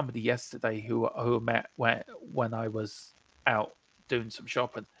this to somebody yesterday who I met when I was out doing some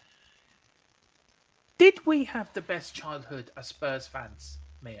shopping. Did we have the best childhood as Spurs fans,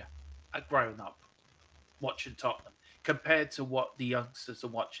 Mia, growing up, watching Tottenham, compared to what the youngsters are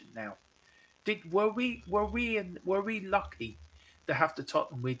watching now? Were we lucky to have the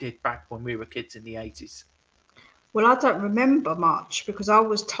Tottenham we did back when we were kids in the 80s? Well, I don't remember much because I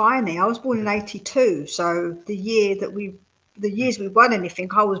was tiny. I was born in 82, so the years we won anything,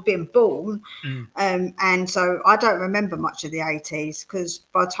 I was being born. And so I don't remember much of the 80s because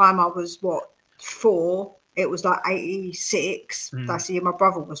by the time I was 4, it was like 86. That's the year my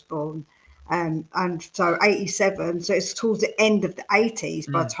brother was born. And so 87. So it's towards the end of the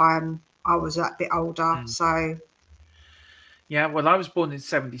 80s by the time I was a bit older. So yeah, well, I was born in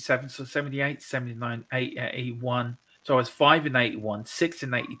 77, so 78, 79, 81. So I was 5 in 81, 6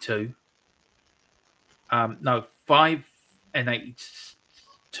 in 82. 5 in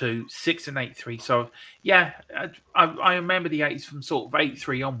 82, 6 in 83. So, yeah, I remember the 80s from sort of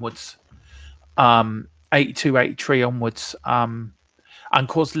 83 onwards. 82, 83 onwards. And, of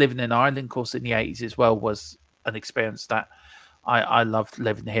course, living in Ireland, of course, in the 80s as well was an experience that I loved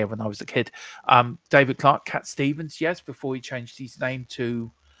living here when I was a kid. David Clark, Cat Stevens, yes, before he changed his name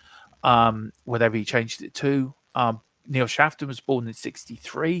to whatever he changed it to. Neil Shafton was born in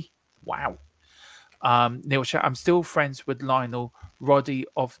 63. Wow. Neil Shafton, I'm still friends with Lionel Roddy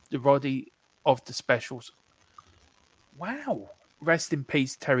of the Specials. Wow. Rest in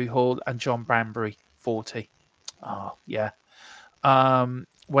peace, Terry Hall and John Banbury, 40. Oh, yeah.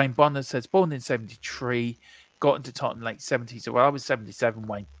 Wayne Bonner says, born in 73, got into Tottenham late 70s. Well, I was 77,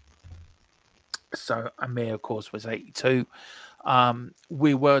 Wayne. So Amir, of course, was 82.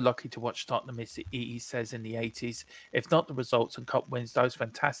 We were lucky to watch Tottenham, he says, in the 80s. If not the results and cup wins, those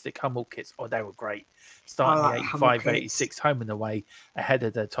fantastic Hummel kits, they were great. Starting the 85, 86, home and away, ahead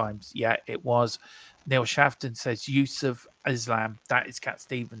of their times. Yeah, it was. Neil Shafton says, Yusuf Islam, that is Cat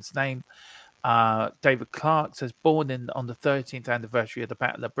Stevens' name. David Clark says, born on the 13th anniversary of the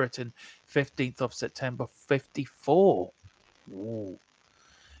Battle of Britain, 15th of September, 54. Ooh.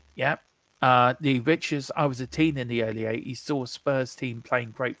 Yeah. The Richards, I was a teen in the early 80s, saw a Spurs team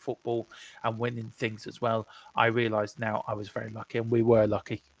playing great football and winning things as well. I realised now I was very lucky, and we were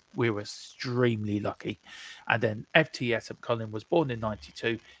lucky. We were extremely lucky. And then FTS Colin was born in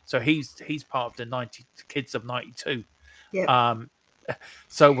 92, so he's part of the 90 kids of 92. Yeah.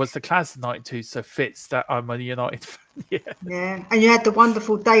 So was the class of 92, so fits that I'm a United fan. Yeah. And you had the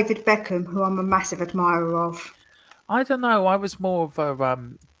wonderful David Beckham, who I'm a massive admirer of. I don't know. I was more of a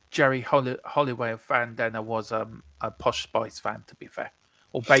Jerry Holloway fan than I was a Posh Spice fan, to be fair.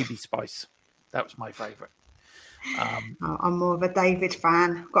 Or Baby Spice. That was my favourite. I'm more of a David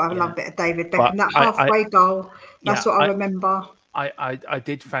fan. Got to love a bit of David Beckham. That halfway goal, that's what I remember. I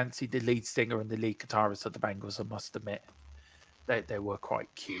did fancy the lead singer and the lead guitarist of the Bangles, I must admit. They were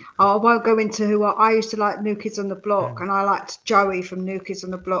quite cute. I won't go into who I used to like New Kids on the Block, and I liked Joey from New Kids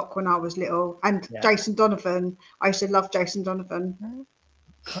on the Block when I was little, and Jason Donovan. I used to love Jason Donovan.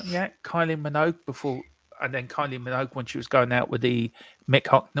 Yeah, Kylie Minogue and then Kylie Minogue when she was going out with the Mick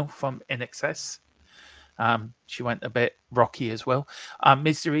Hucknall from NXS. She went a bit rocky as well.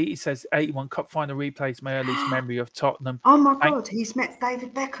 Mr. E says 81 Cup final replays my earliest memory of Tottenham. Oh my God, he's met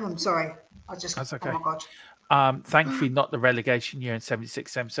David Beckham. Sorry, That's okay. Oh my God. Thankfully, not the relegation year in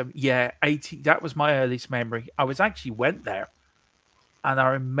 76, 77. Yeah, 80. That was my earliest memory. I went there, and I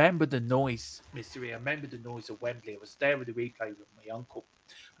remember the noise, Mr. E. I remember the noise of Wembley. I was there with the replay with my uncle,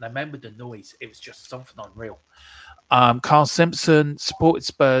 and I remember the noise. It was just something unreal. Carl Simpson supported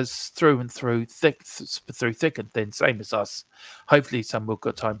Spurs through and through, through thick and thin, same as us. Hopefully, some real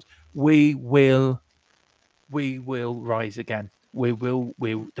good times. We will rise again.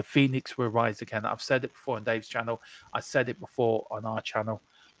 The Phoenix will rise again. I've said it before on Dave's channel. I said it before on our channel.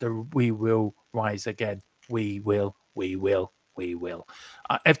 We will rise again. We will. FTS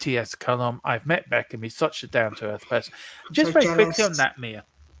column. I've met Beckham. He's such a down-to-earth person. Just so very jealous. quickly on that, Mia.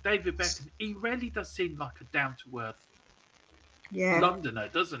 David Beckham. He really does seem like a down-to-earth Londoner,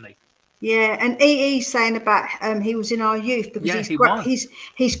 doesn't he? Yeah, and EE's saying about he was in our youth because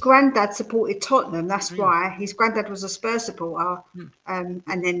his granddad supported Tottenham. That's why his granddad was a Spurs supporter, and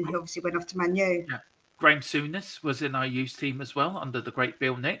then he obviously went off to Man U. Yeah, Graham Souness was in our youth team as well under the great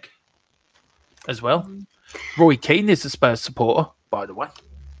Bill Nick. As well, Roy Keane is a Spurs supporter, by the way.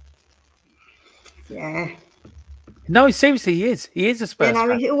 Yeah. No, seriously, he is. He is a Spurs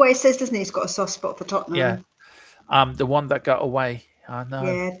fan. He always says, doesn't he? He's got a soft spot for Tottenham. Yeah. The one that got away. I know.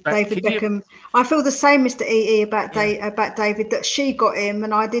 Yeah, David Beckham. I feel the same, Mr. EE, about David, that she got him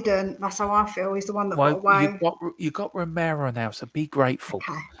and I didn't. That's how I feel. He's the one that got away. You got Romero now, so be grateful.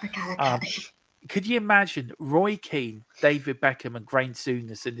 Okay. Could you imagine Roy Keane, David Beckham, and Graham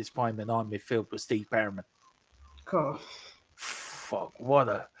Souness in this prime in our midfield with Steve Perryman? Cool. Fuck! What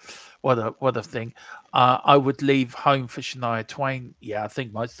a thing. I would leave home for Shania Twain. Yeah, I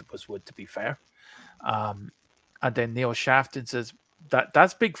think most of us would, to be fair. And then Neil Shafton says,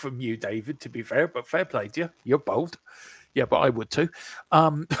 that's big from you, David, to be fair, but fair play to you. You're bold. Yeah, but I would too.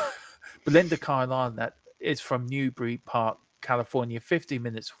 Belinda Carlisle, that is from Newbury Park, California, 50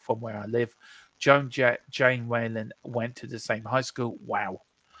 minutes from where I live. Jane Whalen went to the same high school. Wow.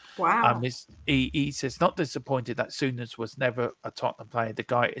 He says, not disappointed that Souness was never a Tottenham player. The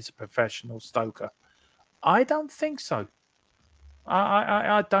guy is a professional stoker. I don't think so.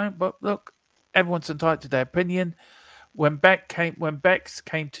 I don't, but look, everyone's entitled to their opinion. When Bex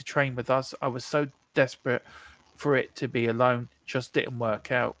came to train with us, I was so desperate for it to be alone. Just didn't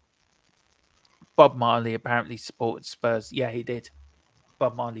work out. Bob Marley apparently supported Spurs. Yeah, he did.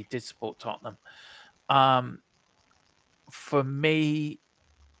 Bob Marley did support Tottenham. For me,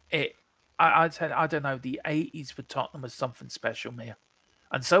 I'd say, I don't know, the 80s for Tottenham was something special, Mia.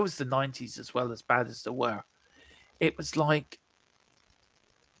 And so was the 90s as well, as bad as they were. It was like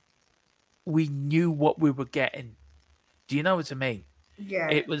we knew what we were getting. Do you know what I mean? Yeah.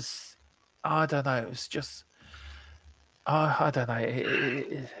 It was, I don't know, it was just, I don't know,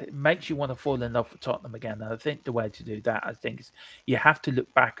 it makes you want to fall in love with Tottenham again. And I think the way to do that, is you have to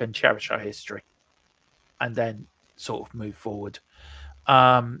look back and cherish our history and then sort of move forward.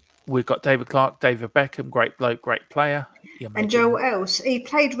 We've got David Clark, David Beckham, great bloke, great player. And Joe else? He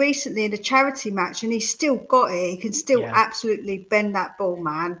played recently in a charity match and he's still got it. He can still absolutely bend that ball,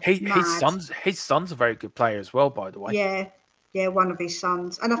 man. His son's a very good player as well, by the way. Yeah, one of his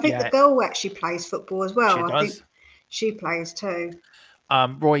sons. And I think the girl actually plays football as well. I think she plays too.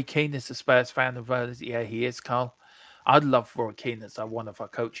 Roy Keane is a Spurs fan of ours. Yeah, he is, Carl. I'd love Roy Keane as one of our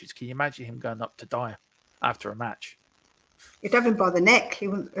coaches. Can you imagine him going up to Dyer after a match? You'd have him by the neck.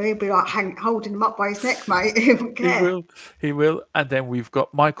 He'd be like holding him up by his neck, mate. He wouldn't care. He will. And then we've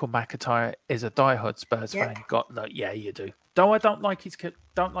got Michael McIntyre is a diehard Spurs fan. Yeah, you do. I don't like his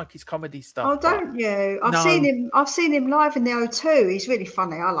comedy stuff. Oh, don't you? I've seen him live in the O2. He's really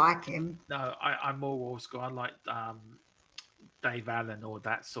funny. I like him. No, I'm more old school. I like Dave Allen or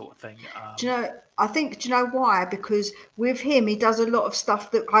that sort of thing. Do you know why? Because with him, he does a lot of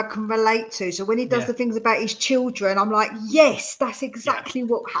stuff that I can relate to. So when he does the things about his children, I'm like, yes, that's exactly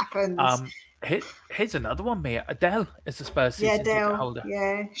what happens. Here's another one, Mia. Adele is a Spurs season ticket holder.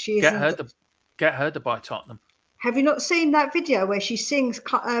 Yeah, she is. Get her to buy Tottenham. Have you not seen that video where she sings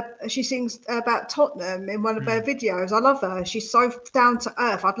about Tottenham in one of her videos? I love her. She's so down to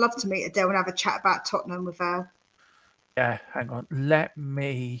earth. I'd love to meet Adele and have a chat about Tottenham with her. Yeah, hang on. Let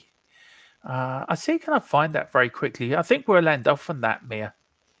me. I see. Can I find that very quickly? I think we'll end off on that, Mia,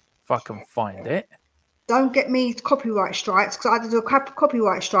 if I can find it. Don't get me copyright strikes, because I had to do a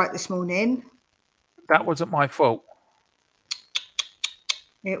copyright strike this morning. That wasn't my fault.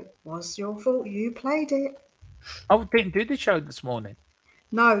 It was your fault. You played it. I didn't do the show this morning.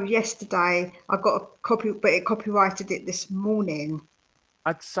 No, yesterday I got a copy, but it copyrighted it this morning.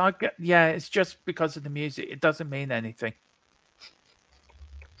 It's just because of the music. It doesn't mean anything.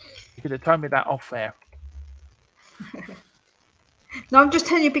 You could have told me that off air. No, I'm just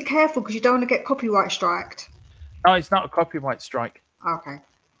telling you, be careful because you don't want to get copyright striked. No, it's not a copyright strike. Okay.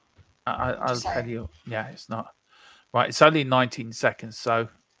 I'll tell you. Yeah, it's not. Right, it's only 19 seconds, so.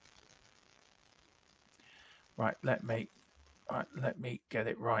 Right, let me get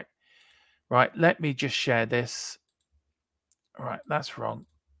it right. Right, let me just share this. Right, that's wrong.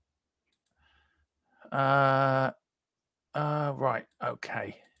 Right,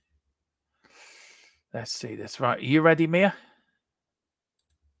 okay. Let's see this. Right, are you ready, Mia?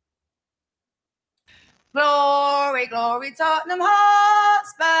 Glory, glory, Tottenham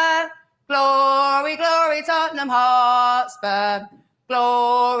Hotspur. Glory, glory, Tottenham Hotspur.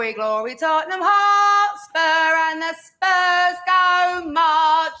 Glory, glory, Tottenham Hotspur. And the Spurs go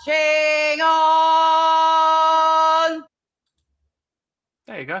marching on.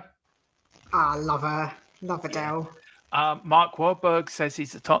 There you go. I love her. Love Adele. Mark Wahlberg says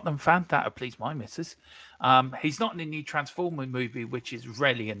he's a Tottenham fan. That'll please my missus. He's not in the new Transformer movie, which is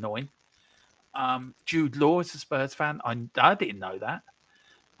really annoying. Jude Law is a Spurs fan. I didn't know that.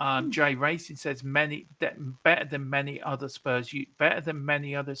 Jay Racing says better than many other Spurs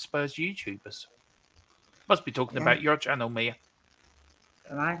YouTubers. Must be talking about your channel, Mia.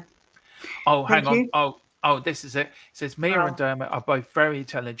 Don't know. Oh, hang Thank on. you. Oh, this is it. It says Mia and Dermot are both very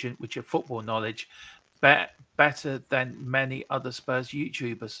intelligent with your football knowledge, better than many other Spurs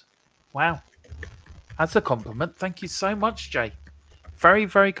YouTubers. Wow, that's a compliment. Thank you so much, Jay. Very,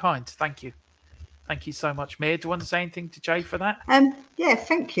 very kind. Thank you. Thank you so much, Mia. Do you want to say anything to Jay for that? Yeah,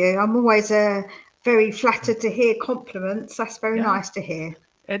 thank you. I'm always very flattered to hear compliments. That's very nice to hear.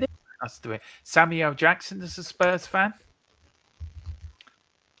 It is nice to hear. Samuel Jackson is a Spurs fan.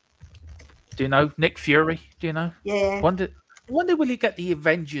 Do you know Nick Fury? Do you know? Yeah. Wonder will he get the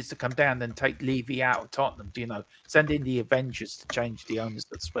Avengers to come down and take Levy out of Tottenham? Do you know? Send in the Avengers to change the owners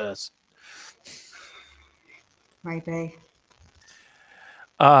of Spurs. Maybe.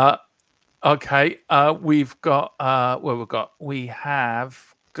 Okay. We've got we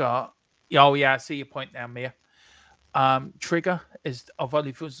have got. Oh yeah, I see your point now, Mia. Trigger is of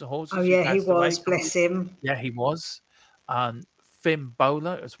Only Fools and Horses. Oh yeah, he was. Bless him. Yeah, he was. Finn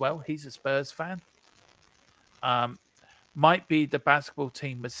Bowler as well. He's a Spurs fan. Might be the basketball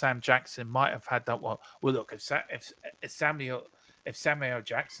team with Sam Jackson might have had that one. Well, look, if Samuel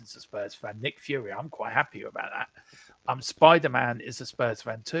Jackson's a Spurs fan, Nick Fury, I'm quite happy about that. Spider-Man is a Spurs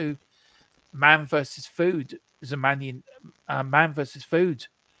fan too. Man vs. Food is Man vs. Food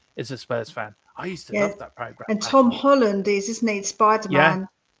is a Spurs fan. I used to love that program. And Tom Holland isn't he? Spider-Man.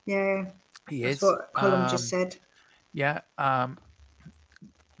 Yeah. He That's is. what Colin just said. Yeah.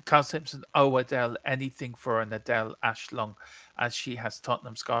 Carl Simpson, Adele, anything for an Adele Ashlong, as she has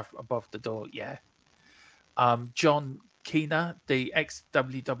Tottenham scarf above the door. Yeah. John Keener, the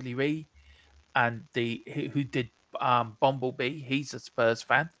ex-WWE, and who did Bumblebee, he's a Spurs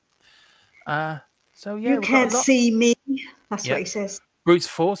fan. So yeah, you can't see me. That's what he says. Bruce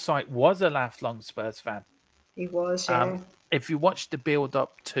Forsyth was a lifelong Spurs fan. He was. Yeah. If you watch the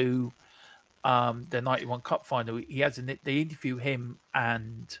build-up to the 91 Cup final, they interview him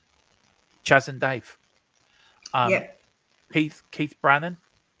and Chaz and Dave. Keith Brannan,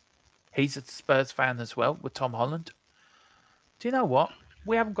 he's a Spurs fan as well with Tom Holland. Do you know what?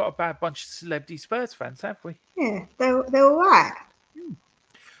 We haven't got a bad bunch of celebrity Spurs fans, have we? Yeah, they're all right.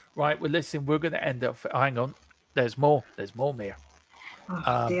 Right, well, listen, we're going to end up. Hang on, there's more, Mia.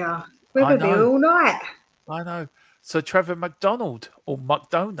 Oh dear, we're going to be all night. I know. So Trevor McDonald or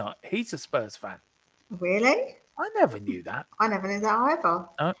McDonald, he's a Spurs fan. Really? I never knew that. I never knew that either.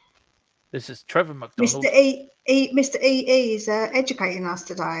 No. This is Trevor McDonald. Mr. E is educating us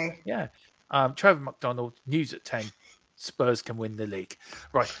today. Yeah. Trevor McDonald, news at 10. Spurs can win the league.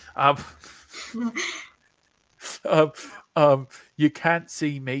 Right. You can't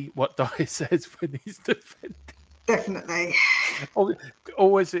see me, what Dyer says when he's defending. Definitely. Or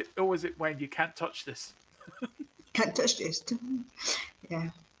is it Wayne, you can't touch this? Can't touch this. Yeah.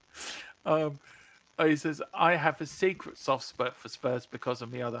 He says, I have a secret soft spot for Spurs because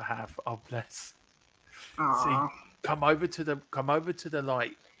of the other half. Oh, bless. Aww. See, come over to the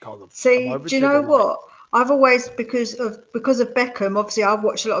light, Colin. See, do you know what? I've always because of Beckham. Obviously, I've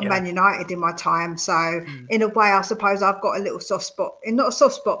watched a lot of Man United in my time. So in a way, I suppose I've got a little soft spot. Not a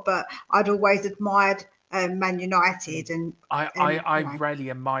soft spot, but I'd always admired Man United, and I you know, really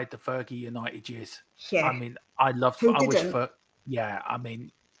admired the Fergie United years. yeah, I mean, I who wish didn't? for, yeah, I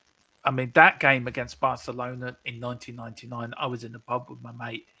mean that game against Barcelona in 1999, I was in the pub with my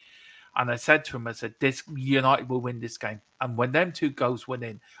mate, and I said to him, I said, this United will win this game. And when them 2 goals went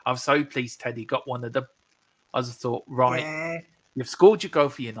in, I was so pleased Teddy got one of them. I just thought, right, Yeah, you've scored your goal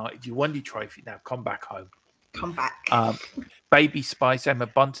for United, you won your trophy, now come back home. come back. Baby Spice, Emma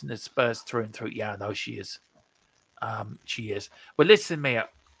Bunton is Spurs through and through. Yeah, I know she is. She is. But listen, Mia,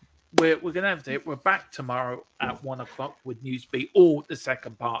 we're going to have to. We're back tomorrow at 1 o'clock with Newsbeat, or the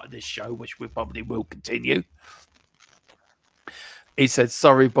second part of this show, which we probably will continue. He said,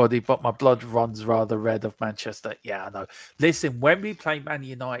 "Sorry, buddy, but my blood runs rather red of Manchester." Yeah, I know. Listen, when we play Man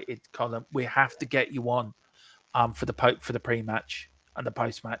United, Colin, we have to get you on for the pre-match and the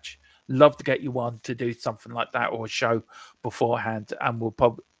post-match. Love to get you on to do something like that, or a show beforehand, and we'll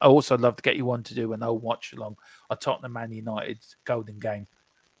probably also love to get you on to do an old watch along a Tottenham Man United Golden Game,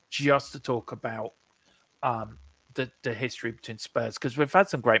 just to talk about the history between Spurs, because we've had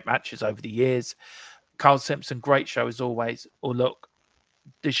some great matches over the years. Carl Simpson, great show as always. Oh, look,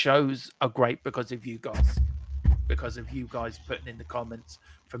 the shows are great because of you guys. Because of you guys putting in the comments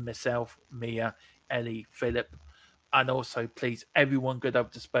from myself, Mia, Ellie, Philip, and also please everyone go over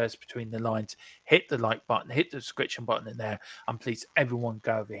to Spurs Between the Lines, hit the like button, hit the subscription button in there, and please everyone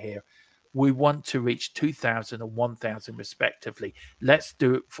go over here. We want to reach 2,000 and 1,000 respectively. Let's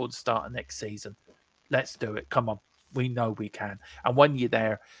do it for the start of next season. Let's do it. Come on, we know we can. And when you're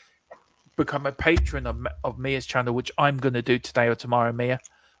there, become a patron of Mia's channel, which I'm going to do today or tomorrow, Mia.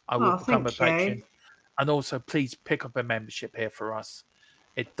 I will become a patron. You. And also, please pick up a membership here for us.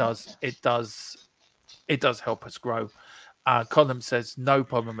 It does help us grow. Colin says, no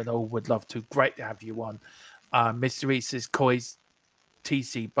problem at all. Would love to. Great to have you on. Mr. E says, Coys,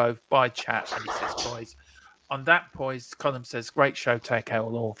 TC both by chat. And he says, Coys. On that, boys, Colin says, great show. Take care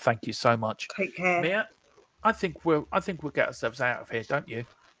all. Thank you so much. Take care. Mia, I think we'll get ourselves out of here, don't you?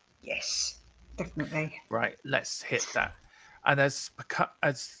 Yes, definitely. Right, let's hit that. And as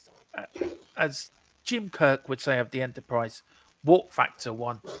Jim Kirk would say of the Enterprise, warp factor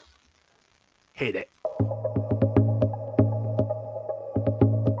 1, hit it.